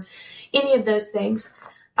lean, or any of those things.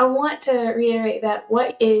 I want to reiterate that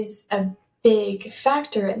what is a big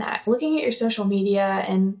factor in that, looking at your social media.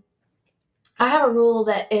 And I have a rule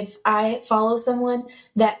that if I follow someone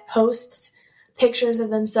that posts pictures of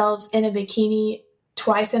themselves in a bikini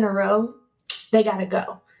twice in a row, they got to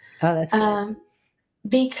go. Oh, that's good.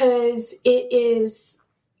 Because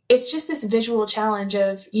it's just this visual challenge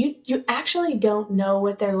of you actually don't know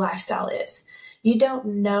what their lifestyle is. You don't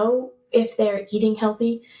know if they're eating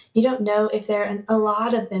healthy. You don't know if a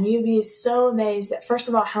lot of them, you'd be so amazed at, first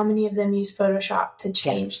of all, how many of them use Photoshop to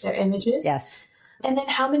change their images. Yes. And then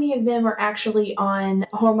how many of them are actually on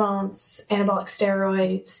hormones, anabolic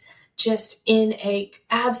steroids, just in a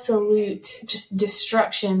absolute just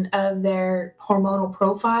destruction of their hormonal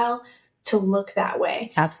profile to look that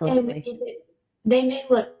way. Absolutely. And they may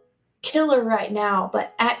look killer right now,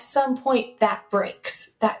 but at some point that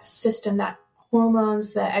breaks, that system, that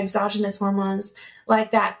hormones, the exogenous hormones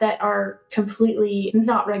like that are completely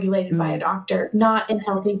not regulated by a doctor, not in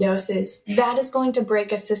healthy doses. That is going to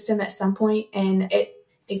break a system at some point, and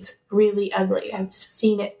it's really ugly. I've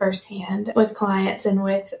seen it firsthand with clients and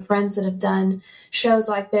with friends that have done shows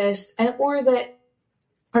like this, or that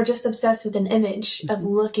are just obsessed with an image of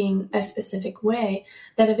looking a specific way,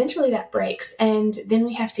 that eventually that breaks. And then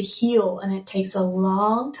we have to heal, and it takes a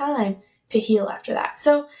long time to heal after that.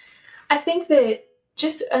 So I think that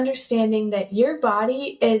just understanding that your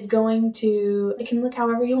body is it can look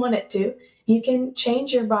however you want it to. You can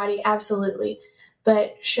change your body, absolutely.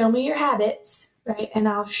 But show me your habits, right? And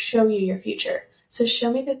I'll show you your future. So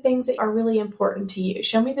show me the things that are really important to you.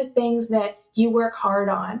 Show me the things that you work hard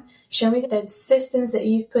on. Show me the systems that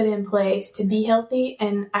you've put in place to be healthy,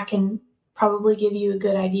 and I can probably give you a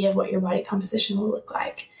good idea of what your body composition will look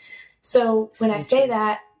like. So when I say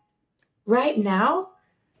that, right now,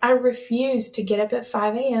 I refuse to get up at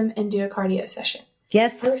 5 a.m. and do a cardio session.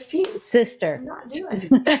 Yes, I refuse. Sister. I'm not doing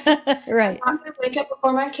it. Right. I'm going to wake up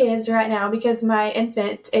before my kids right now because my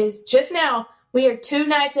infant is just now. We are 2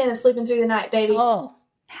 nights in and sleeping through the night, baby. Oh,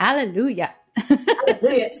 hallelujah.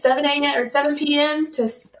 Hallelujah. 7 a.m. or 7 p.m. to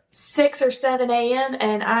 6 or 7 a.m.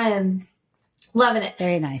 And I am loving it.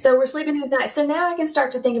 Very nice. So we're sleeping through the night. So now I can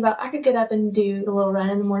start to think about, I could get up and do a little run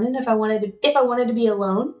in the morning if I wanted to be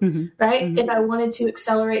alone, right? Mm-hmm. If I wanted to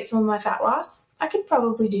accelerate some of my fat loss, I could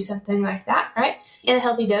probably do something like that, right? In a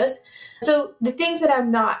healthy dose. So the things that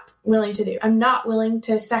I'm not willing to do, I'm not willing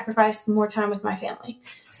to sacrifice more time with my family.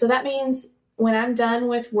 So that means when I'm done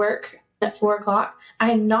with work at 4 o'clock,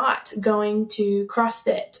 I'm not going to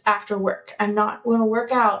CrossFit after work. I'm not going to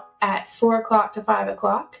work out at 4 o'clock to 5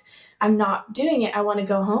 o'clock. I'm not doing it. I want to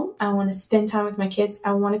go home. I want to spend time with my kids.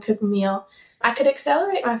 I want to cook a meal. I could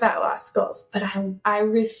accelerate my fat loss goals, but I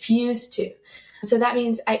refuse to. So that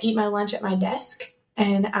means I eat my lunch at my desk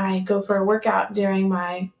and I go for a workout during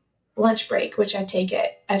my lunch break, which I take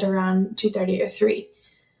it at around 2:30 or 3.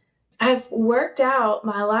 I've worked out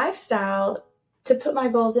my lifestyle to put my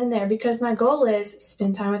goals in there because my goal is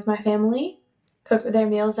spend time with my family, cook their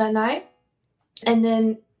meals at night, and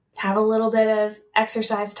then have a little bit of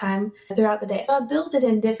exercise time throughout the day. So I built it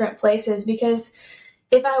in different places because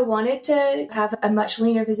if I wanted to have a much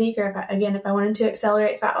leaner physique, or if I wanted to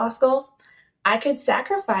accelerate fat loss goals, I could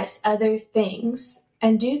sacrifice other things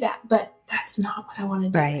and do that. But that's not what I want to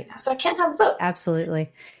do right now. So I can't have both.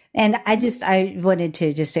 Absolutely. And I wanted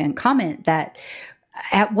to just comment that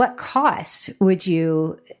at what cost would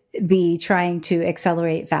you be trying to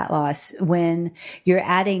accelerate fat loss when you're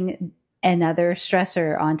adding another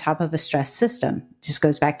stressor on top of a stress system? Just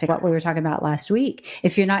goes back to what we were talking about last week.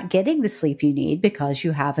 If you're not getting the sleep you need because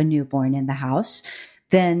you have a newborn in the house,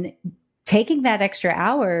 then taking that extra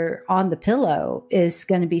hour on the pillow is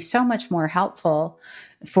going to be so much more helpful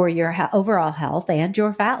for your overall health and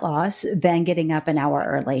your fat loss than getting up an hour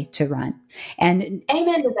early to run. And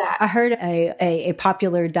amen to that. I heard a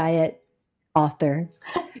popular diet author.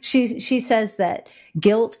 She says that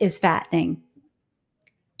guilt is fattening.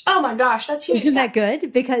 Oh my gosh, that's huge. Isn't that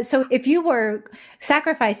good? Because so if you were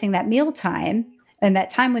sacrificing that meal time and that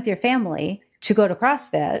time with your family to go to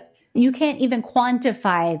CrossFit, you can't even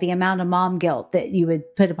quantify the amount of mom guilt that you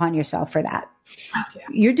would put upon yourself for that. Oh, yeah.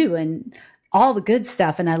 You're doing all the good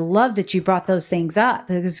stuff. And I love that you brought those things up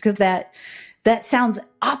because that sounds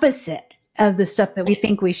opposite of the stuff that we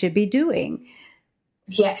think we should be doing.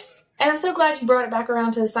 Yes. And I'm so glad you brought it back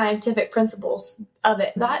around to the scientific principles of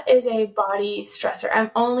it. That is a body stressor.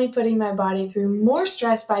 I'm only putting my body through more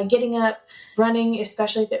stress by getting up, running,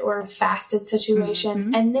 especially if it were a fasted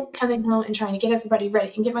situation, and then coming home and trying to get everybody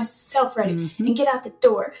ready and get myself ready and get out the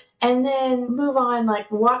door and then move on,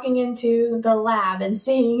 like walking into the lab and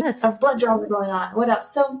seeing if blood draws are going on. What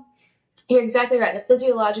else? So you're exactly right. The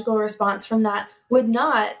physiological response from that would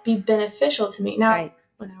not be beneficial to me. Now,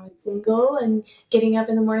 when I was single and getting up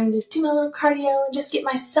in the morning to do my little cardio and just get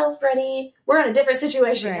myself ready, we're in a different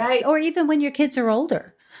situation, right? Or even when your kids are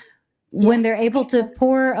older, when they're able to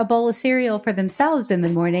pour a bowl of cereal for themselves in the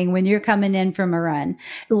morning when you're coming in from a run.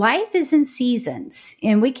 Life is in seasons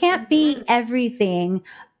and we can't be everything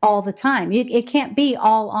all the time. It can't be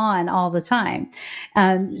all on all the time.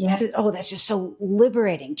 That's just so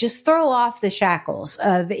liberating. Just throw off the shackles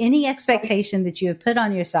of any expectation that you have put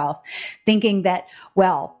on yourself, thinking that,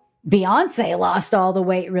 well, Beyonce lost all the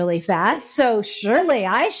weight really fast, so surely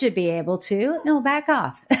I should be able to. No, back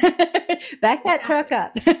off. Back that truck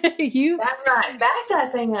up. That's right. Back that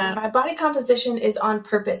thing up. My body composition is on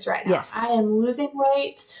purpose right now. Yes. I am losing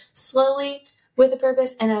weight slowly with a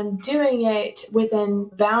purpose, and I'm doing it within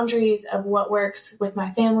boundaries of what works with my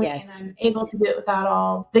family, and I'm able to do it without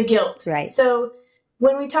all the guilt. Right. So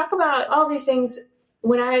when we talk about all these things,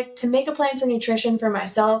 to make a plan for nutrition for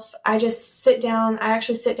myself, I just sit down. I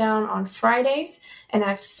actually sit down on Fridays and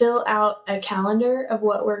I fill out a calendar of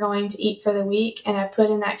what we're going to eat for the week. And I put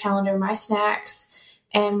in that calendar my snacks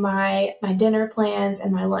and my dinner plans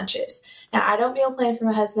and my lunches. Now, I don't meal plan for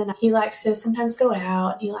my husband. He likes to sometimes go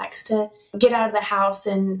out. He likes to get out of the house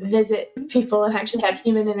and visit people and actually have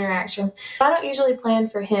human interaction. I don't usually plan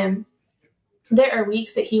for him. There are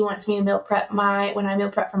weeks that he wants me to meal prep when I meal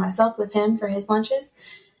prep for myself with him for his lunches.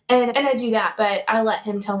 And I do that, but I let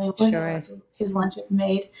him tell me when his lunch is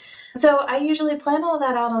made. So I usually plan all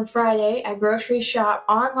that out on Friday. I grocery shop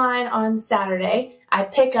online on Saturday. I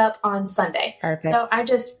pick up on Sunday. Perfect. So I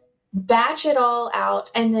just batch it all out.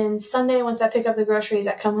 And then Sunday, once I pick up the groceries,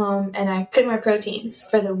 I come home and I cook my proteins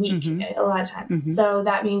for the week a lot of times. So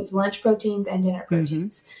that means lunch proteins and dinner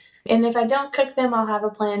proteins. And if I don't cook them, I'll have a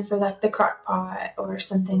plan for like the crock pot or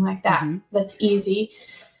something like that. That's easy.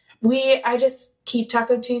 I just keep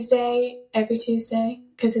Taco Tuesday every Tuesday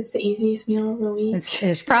because it's the easiest meal of the week.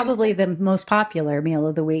 It's probably the most popular meal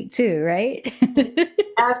of the week too, right?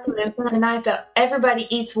 Absolutely. The night that everybody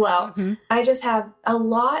eats well. I just have a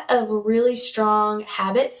lot of really strong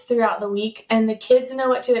habits throughout the week, and the kids know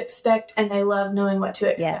what to expect, and they love knowing what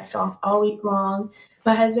to expect all week long.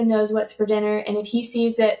 My husband knows what's for dinner, and if he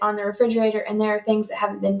sees it on the refrigerator and there are things that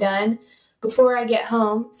haven't been done, before I get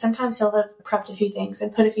home, sometimes he'll have prepped a few things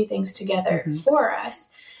and put a few things together for us.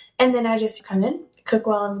 And then I just come in, cook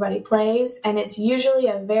while everybody plays, and it's usually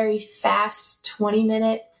a very fast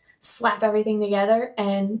 20-minute slap everything together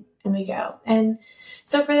and we go. And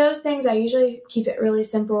so for those things, I usually keep it really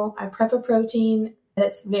simple. I prep a protein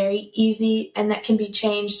that's very easy and that can be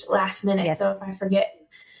changed last minute. So if I forget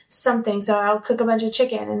something, so I'll cook a bunch of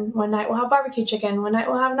chicken, and one night we'll have barbecue chicken, one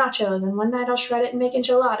night we'll have nachos, and one night I'll shred it and make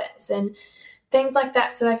enchiladas and things like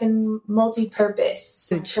that, so I can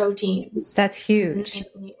multi-purpose proteins. That's huge.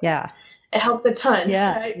 Yeah, it helps a ton.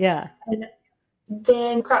 Right? And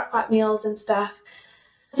then crock pot meals and stuff.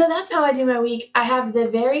 So that's how I do my week. I have the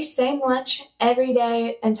very same lunch every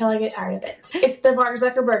day until I get tired of it. It's the Mark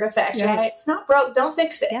Zuckerberg effect, right? It's not broke, don't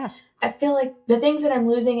fix it. I feel like the things that I'm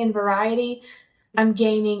losing in variety, I'm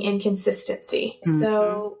gaining in consistency.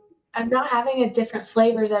 So I'm not having different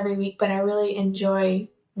flavors every week, but I really enjoy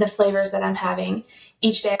the flavors that I'm having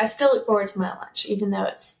each day. I still look forward to my lunch, even though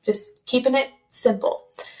it's just keeping it simple.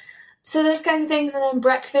 So those kinds of things. And then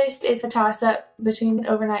breakfast is a toss-up between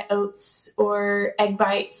overnight oats or egg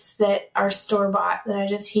bites that are store-bought that I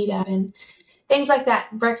just heat up and things like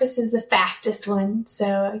that. Breakfast is the fastest one, so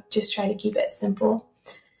I just try to keep it simple.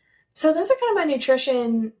 So those are kind of my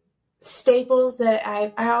nutrition staples that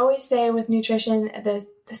I always say with nutrition, the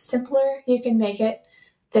simpler you can make it,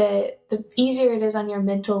 the easier it is on your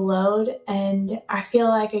mental load. And I feel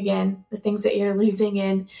like, again, the things that you're losing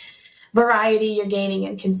in variety, you're gaining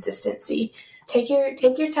in consistency. Take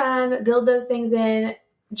your time, build those things in,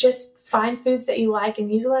 just find foods that you like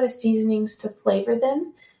and use a lot of seasonings to flavor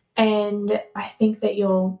them. And I think that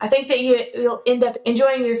you'll end up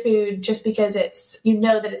enjoying your food just because that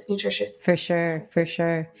it's nutritious. For sure. For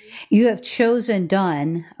sure. You have chosen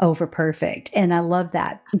done over perfect. And I love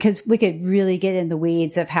that, because we could really get in the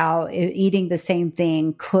weeds of how eating the same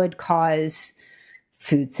thing could cause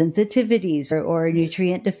food sensitivities or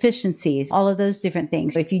nutrient deficiencies, all of those different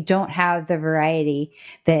things, if you don't have the variety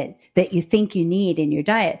that you think you need in your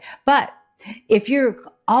diet. But if you're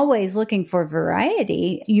always looking for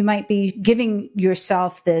variety, you might be giving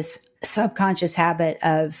yourself this subconscious habit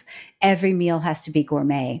of every meal has to be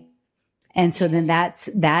gourmet. And so then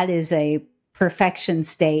that is a perfection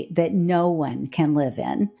state that no one can live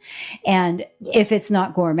in. And if it's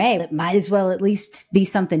not gourmet, it might as well at least be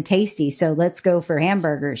something tasty. So let's go for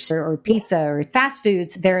hamburgers or pizza or fast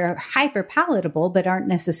foods. They're hyper palatable, but aren't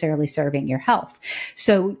necessarily serving your health.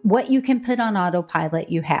 So what you can put on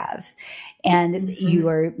autopilot, you have. And you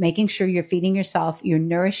are making sure you're feeding yourself, you're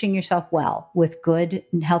nourishing yourself well with good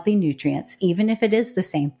and healthy nutrients, even if it is the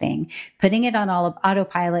same thing, putting it on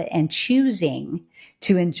autopilot and choosing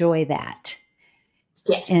to enjoy that.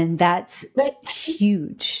 Yes. And that's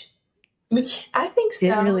huge. I think so.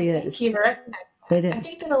 It really is. Thank you for recognizing that. It is. I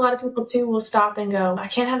think that a lot of people too will stop and go, I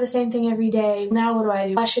can't have the same thing every day. Now what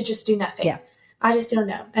do? I should just do nothing. Yeah. I just don't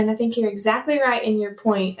know. And I think you're exactly right in your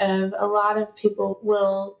point of a lot of people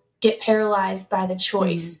will get paralyzed by the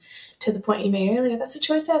choice to the point you made earlier. That's a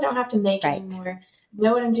choice that I don't have to make anymore. I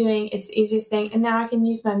know what I'm doing. It's the easiest thing. And now I can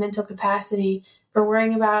use my mental capacity for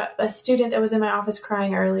worrying about a student that was in my office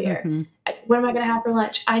crying earlier. What am I going to have for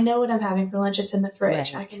lunch? I know what I'm having for lunch. It's in the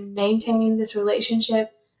fridge. I can maintain this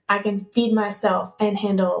relationship. I can feed myself and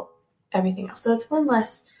handle everything else. So it's one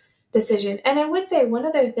less decision. And I would say one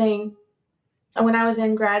other thing. When I was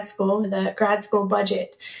in grad school, the grad school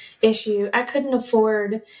budget issue, I couldn't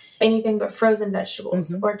afford anything but frozen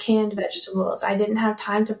vegetables or canned vegetables. I didn't have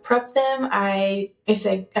time to prep them. If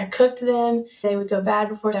I cooked them, they would go bad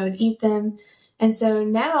before I would eat them. And so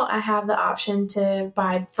now I have the option to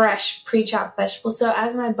buy fresh pre-chopped vegetables. So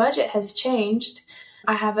as my budget has changed,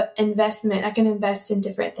 I have an investment. I can invest in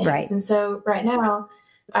different things. Right. And so right now,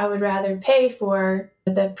 I would rather pay for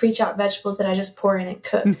the pre-chopped vegetables that I just pour in and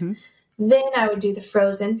cook. Then I would do the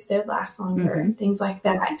frozen because they would last longer and things like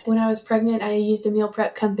that. When I was pregnant, I used a meal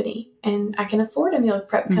prep company, and I can afford a meal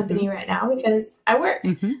prep company right now because I work.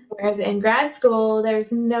 Whereas in grad school,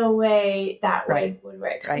 there's no way that would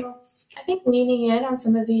work. So I think leaning in on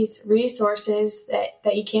some of these resources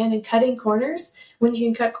that you can and cutting corners when you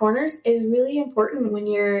can cut corners is really important when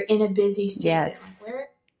you're in a busy season. Yes.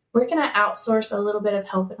 Where can I outsource a little bit of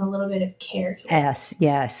help and a little bit of care here?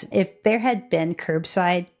 Yes. If there had been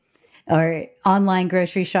curbside or online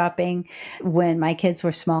grocery shopping when my kids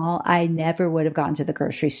were small, I never would have gone to the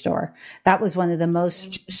grocery store. That was one of the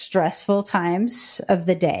most stressful times of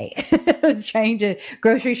the day. I was trying to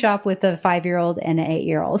grocery shop with a 5-year-old and an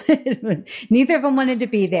 8-year-old. Neither of them wanted to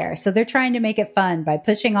be there. So they're trying to make it fun by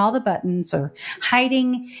pushing all the buttons or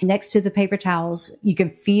hiding next to the paper towels. You can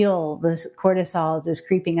feel this cortisol just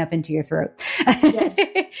creeping up into your throat. Yes.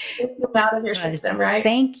 It's out of your system, right?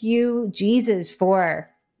 Thank you, Jesus, for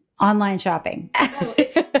online shopping.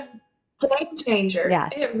 It's a game changer. Yeah,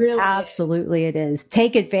 it really absolutely it is.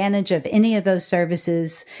 Take advantage of any of those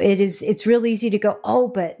services. It's real easy to go, oh,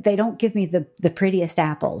 but they don't give me the prettiest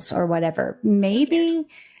apples or whatever. Maybe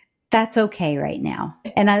that's okay right now.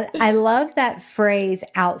 And I love that phrase,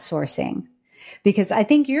 outsourcing, because I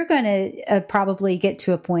think you're going to probably get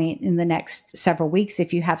to a point in the next several weeks,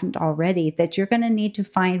 if you haven't already, that you're going to need to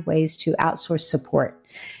find ways to outsource support.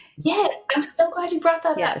 Yes, I'm so glad you brought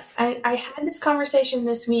that up. I had this conversation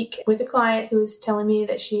this week with a client who was telling me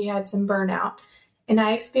that she had some burnout. And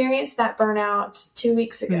I experienced that burnout 2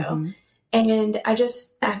 weeks ago. And I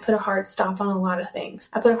put a hard stop on a lot of things.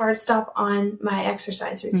 I put a hard stop on my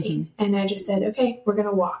exercise routine. And I just said, okay, we're going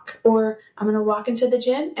to walk. Or I'm going to walk into the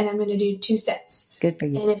gym and I'm going to do 2 sets. Good for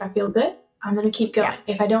you. And if I feel good, I'm going to keep going.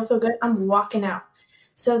 If I don't feel good, I'm walking out.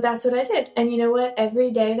 So that's what I did. And you know what?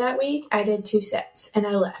 Every day that week, I did 2 sets and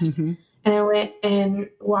I left. And I went and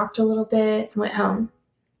walked a little bit, went home.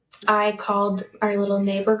 I called our little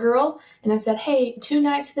neighbor girl and I said, hey, 2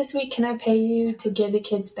 nights this week, can I pay you to give the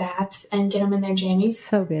kids baths and get them in their jammies?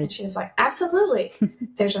 So good. And she was like, absolutely.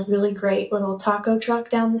 There's a really great little taco truck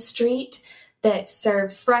down the street that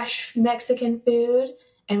serves fresh Mexican food.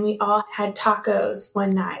 and we all had tacos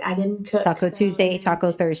one night. I didn't cook. Taco Tuesday,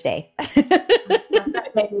 Taco Thursday.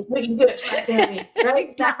 We can do it twice in a week, right?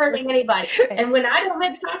 It's not hurting anybody. And when I don't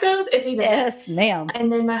make tacos, it's even better. Yes, ma'am.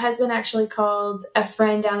 And then my husband actually called a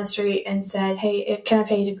friend down the street and said, hey, can I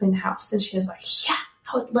pay you to clean the house? And she was like, yeah,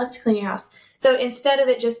 I would love to clean your house. So instead of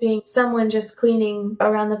it just being someone just cleaning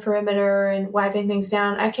around the perimeter and wiping things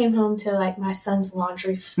down, I came home to like my son's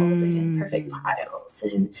laundry folded in perfect piles,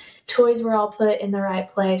 and toys were all put in the right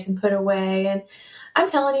place and put away. And I'm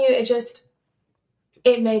telling you,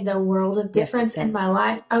 it made the world of difference in my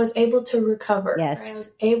life. I was able to recover. Yes. Right? I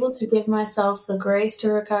was able to give myself the grace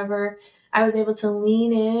to recover. I was able to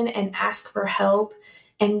lean in and ask for help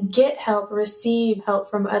and get help, receive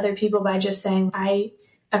help from other people by just saying,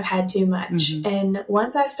 I've had too much. And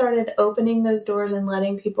once I started opening those doors and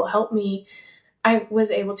letting people help me, I was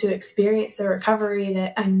able to experience the recovery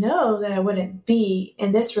that I know that I wouldn't be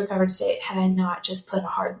in this recovered state had I not just put a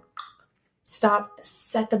hard stop,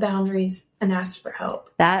 set the boundaries, and ask for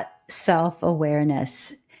help. That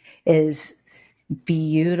self-awareness is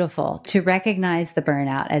beautiful, to recognize the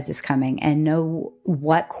burnout as it's coming and know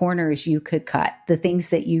what corners you could cut, the things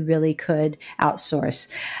that you really could outsource.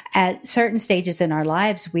 At certain stages in our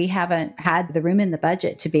lives, we haven't had the room in the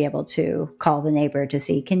budget to be able to call the neighbor to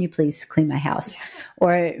see, can you please clean my house? Yeah.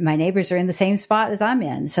 Or my neighbors are in the same spot as I'm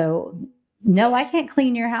in. So no, I can't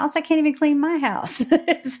clean your house. I can't even clean my house.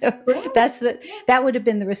 So that would have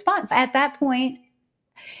been the response. At that point,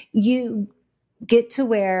 you get to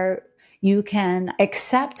where you can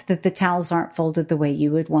accept that the towels aren't folded the way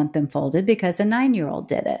you would want them folded because a 9-year-old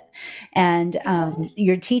did it. And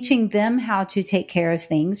you're teaching them how to take care of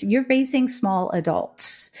things. You're raising small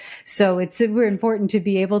adults. So it's super important to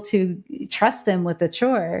be able to trust them with the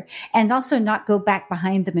chore and also not go back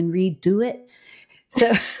behind them and redo it.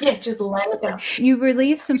 So yeah, just let it go. You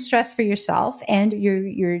relieve some stress for yourself, and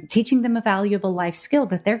you're teaching them a valuable life skill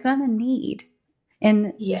that they're going to need.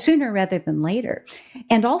 And sooner rather than later.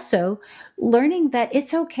 And also learning that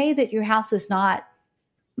it's okay that your house is not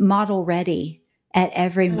model ready at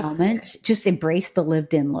every moment. Just embrace the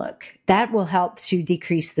lived in look. That will help to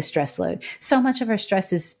decrease the stress load. So much of our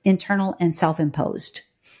stress is internal and self-imposed.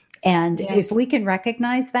 And if we can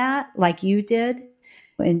recognize that, like you did,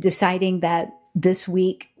 in deciding that this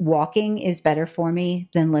week walking is better for me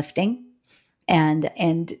than lifting,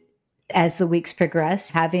 and as the weeks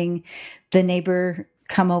progress, having the neighbor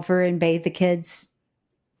come over and bathe the kids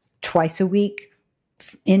twice a week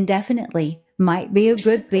indefinitely might be a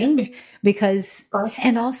good thing because,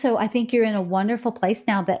 and also I think you're in a wonderful place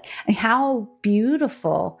now that how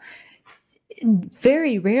beautiful.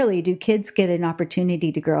 Very rarely do kids get an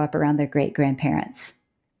opportunity to grow up around their great grandparents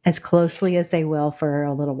as closely as they will for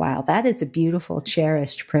a little while. That is a beautiful,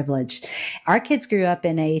 cherished privilege. Our kids grew up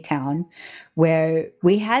in a town where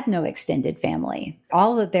we had no extended family.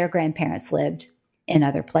 All of their grandparents lived in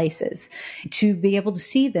other places. To be able to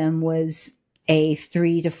see them was a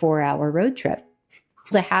 3 to 4 hour road trip.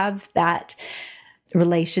 To have that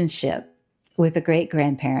relationship with a great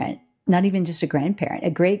grandparent, not even just a grandparent, a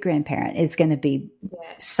great grandparent, is going to be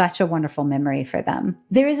such a wonderful memory for them.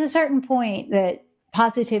 There is a certain point that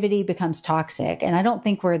positivity becomes toxic, and I don't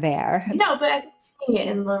think we're there. No, but I think seeing it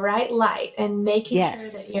in the right light and making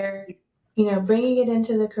sure that you're, bringing it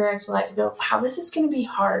into the correct light to go, wow, this is going to be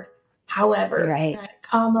hard. However,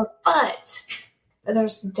 but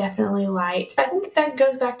there's definitely light. I think that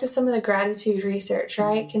goes back to some of the gratitude research,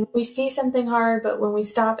 right? Can we see something hard, but when we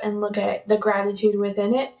stop and look at the gratitude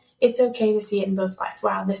within it, it's okay to see it in both lights.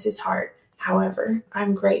 Wow, this is hard. However,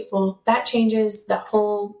 I'm grateful. That changes the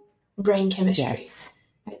whole brain chemistry.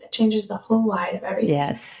 Right? That changes the whole light of everything.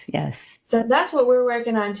 Yes. So that's what we're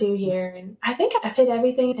working on too here. And I think I've hit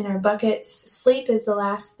everything in our buckets. Sleep is the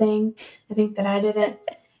last thing I think that I didn't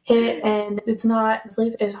hit. And it's not,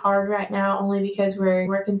 sleep is hard right now only because we're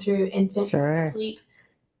working through infant sleep.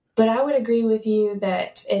 But I would agree with you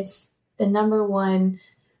that it's the number one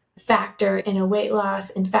factor in a weight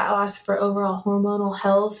loss and fat loss for overall hormonal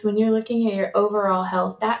health. When you're looking at your overall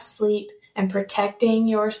health, that sleep and protecting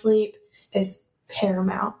your sleep is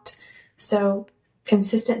paramount. So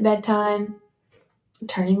consistent bedtime,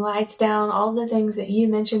 turning lights down, all the things that you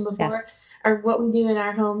mentioned before are what we do in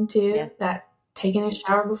our home too, that taking a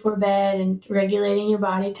shower before bed and regulating your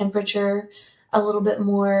body temperature a little bit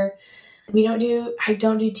more. I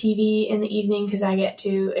don't do TV in the evening because I get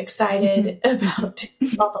too excited about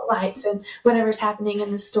all the lights and whatever's happening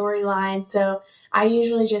in the storyline. So I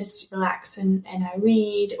usually just relax and I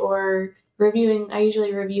read or I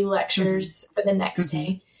usually review lectures for the next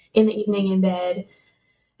day in the evening in bed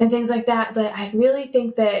and things like that. But I really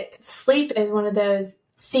think that sleep is one of those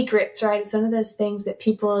secrets, right? It's one of those things that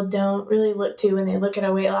people don't really look to when they look at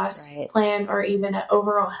a weight loss plan or even an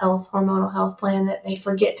overall hormonal health plan, that they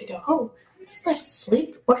forget to go, oh, what's my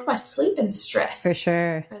sleep? What if my sleep and stress? For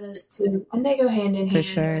sure. For those two. And they go hand in hand. For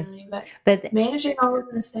sure. Really. But managing all of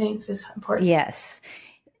those things is important. Yes.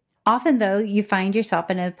 Often, though, you find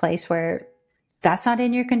yourself in a place where that's not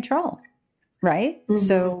in your control, right? Mm-hmm.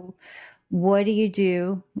 So what do you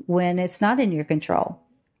do when it's not in your control?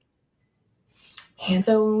 And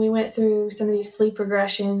so when we went through some of these sleep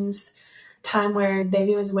regressions, time where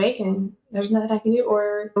baby was awake and there's nothing I can do,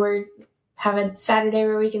 or have a Saturday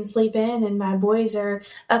where we can sleep in and my boys are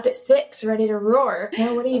up at 6 ready to roar.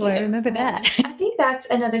 What do you do? I remember that. I think that's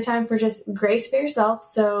another time for just grace for yourself.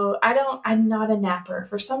 So I'm not a napper.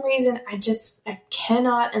 For some reason, I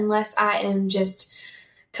cannot, unless I am just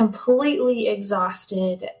completely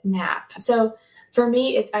exhausted, nap. So for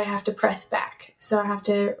me, I have to press back. So I have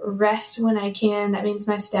to rest when I can. That means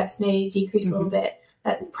my steps may decrease a little bit.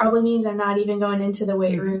 That probably means I'm not even going into the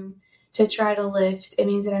weight room to try to lift. It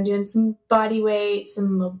means that I'm doing some body weight,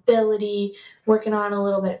 some mobility, working on a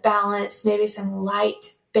little bit of balance, maybe some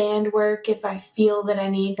light band work if I feel that I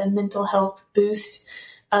need the mental health boost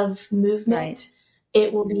of movement. Right.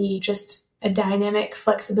 It will be just a dynamic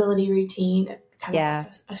flexibility routine, kind of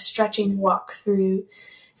like a stretching walk through,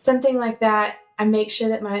 something like that. I make sure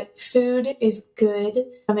that my food is good.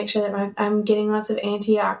 I make sure that I'm getting lots of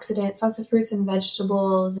antioxidants, lots of fruits and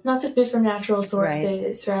vegetables, lots of food from natural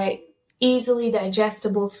sources, right? Easily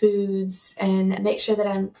digestible foods, and make sure that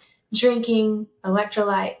I'm drinking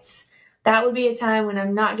electrolytes. That would be a time when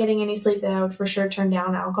I'm not getting any sleep that I would for sure turn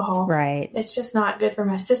down alcohol. Right. It's just not good for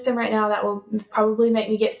my system right now. That will probably make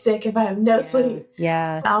me get sick if I have no sleep.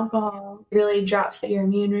 Yeah. Alcohol really drops your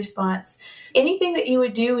immune response. Anything that you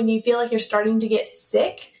would do when you feel like you're starting to get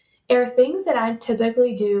sick are things that I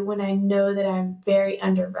typically do when I know that I'm very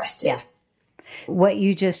under-rested. Yeah. What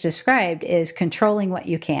you just described is controlling what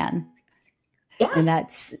you can. Yeah. And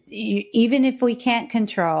that's, even if we can't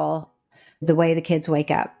control the way the kids wake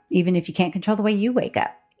up, even if you can't control the way you wake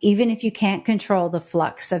up, even if you can't control the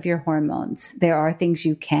flux of your hormones, there are things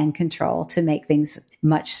you can control to make things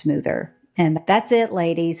much smoother. And that's it,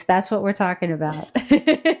 ladies. That's what we're talking about.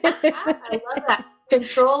 I love that.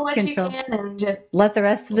 Control what you can and just let the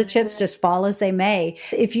rest of the chips just fall as they may.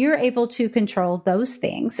 If you're able to control those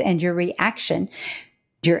things and your reaction,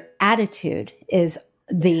 your attitude is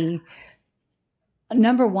the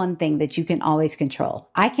number one thing that you can always control.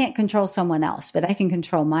 I can't control someone else, but I can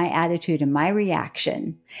control my attitude and my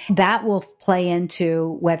reaction. That will play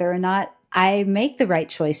into whether or not I make the right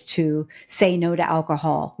choice to say no to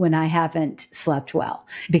alcohol when I haven't slept well,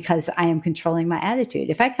 because I am controlling my attitude.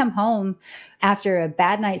 If I come home after a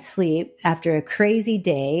bad night's sleep, after a crazy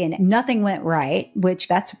day and nothing went right, which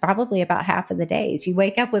that's probably about half of the days, you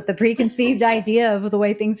wake up with the preconceived idea of the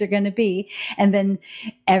way things are going to be, and then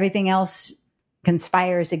everything else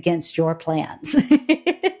conspires against your plans.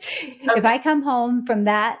 If I come home from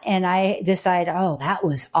that and I decide, oh, that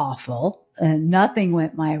was awful and nothing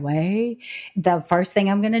went my way, the first thing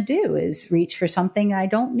I'm going to do is reach for something I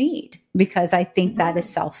don't need, because I think that is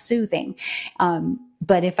self-soothing.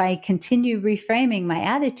 But if I continue reframing my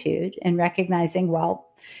attitude and recognizing, well,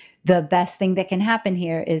 the best thing that can happen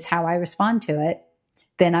here is how I respond to it,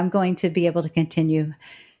 then I'm going to be able to continue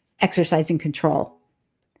exercising control.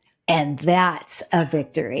 And that's a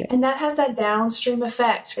victory. And that has that downstream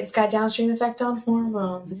effect. It's got downstream effect on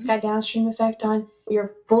hormones. It's got downstream effect on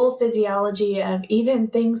your full physiology of even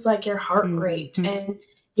things like your heart rate and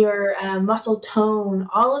your muscle tone,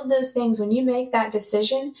 all of those things. When you make that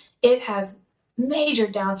decision, it has major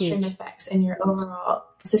downstream effects in your overall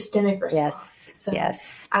systemic response. So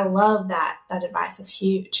I love that. That advice is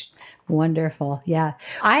huge. Wonderful. Yeah.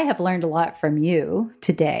 I have learned a lot from you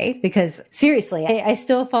today, because seriously, I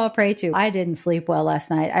still fall prey to, I didn't sleep well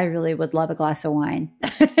last night. I really would love a glass of wine.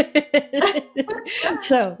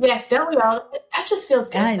 So yes, don't we all? That just feels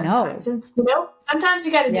good. I know. Since, sometimes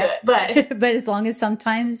you got to do it, but as long as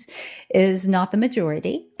sometimes is not the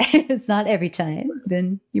majority, it's not every time,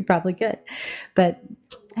 then you're probably good. But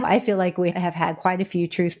I feel like we have had quite a few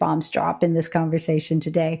truth bombs drop in this conversation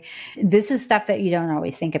today. This is stuff that you don't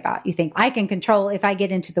always think about. You think, I can control if I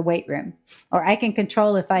get into the weight room, or I can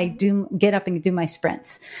control if I get up and do my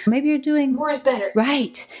sprints. Maybe you're doing more is better.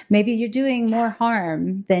 Right. Maybe you're doing more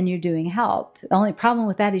harm than you're doing help. The only problem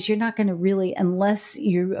with that is you're not going to really, unless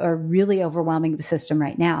you are really overwhelming the system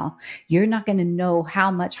right now, you're not going to know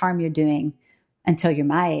how much harm you're doing until you're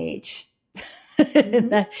my age.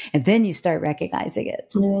 And then you start recognizing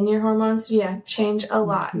it. And then your hormones, change a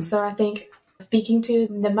lot. And so I think, speaking to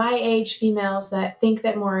the my age females that think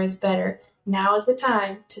that more is better, now is the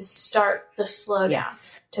time to start the slowdown,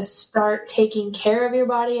 Yes. to start taking care of your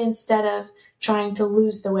body instead of trying to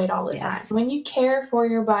lose the weight all the Yes. time. When you care for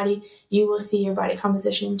your body, you will see your body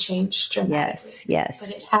composition change dramatically. Yes. But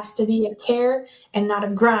it has to be a care and not a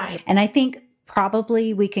grind. And I think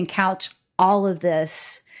probably we can couch all of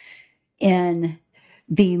this in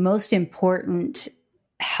the most important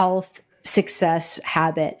health success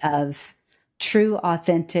habit of true,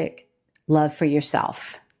 authentic love for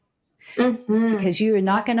yourself. Mm-hmm. Because you are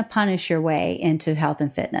not going to punish your way into health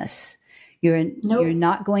and fitness. You're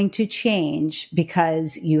not going to change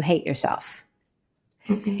because you hate yourself.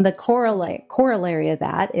 Mm-hmm. The corollary of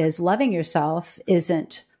that is loving yourself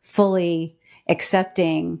isn't fully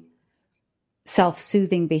accepting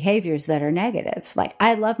self-soothing behaviors that are negative. Like,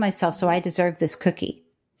 I love myself, so I deserve this cookie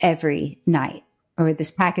every night or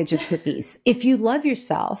this package of cookies. If you love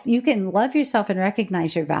yourself, you can love yourself and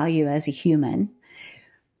recognize your value as a human,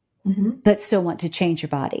 but still want to change your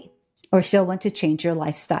body or still want to change your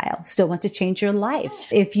lifestyle, still want to change your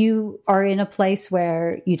life. If you are in a place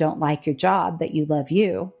where you don't like your job, but you love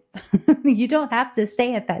you, you don't have to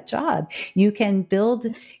stay at that job. You can build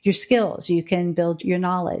your skills, you can build your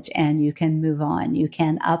knowledge, and you can move on. You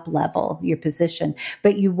can up level your position,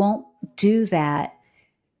 but you won't do that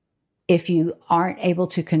if you aren't able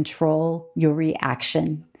to control your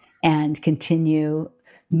reaction and continue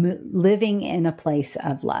living in a place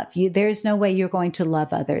of love. There's no way you're going to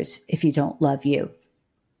love others if you don't love you.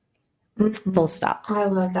 Mm-hmm. Full stop. I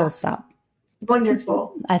love that. Full stop.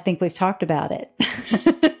 Wonderful. I think we've talked about it.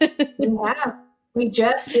 Yeah, we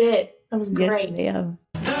just did. That was great. Yes,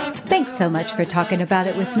 thanks so much for talking about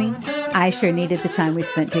it with me. I sure needed the time we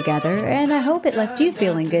spent together, and I hope it left you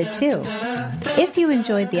feeling good too. If you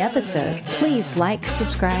enjoyed the episode, please like,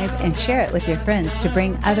 subscribe, and share it with your friends to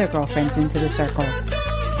bring other girlfriends into the circle.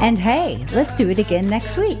 And hey, let's do it again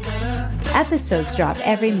next week. Episodes drop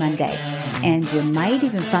every Monday, and you might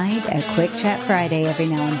even find a quick chat Friday every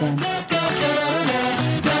now and then.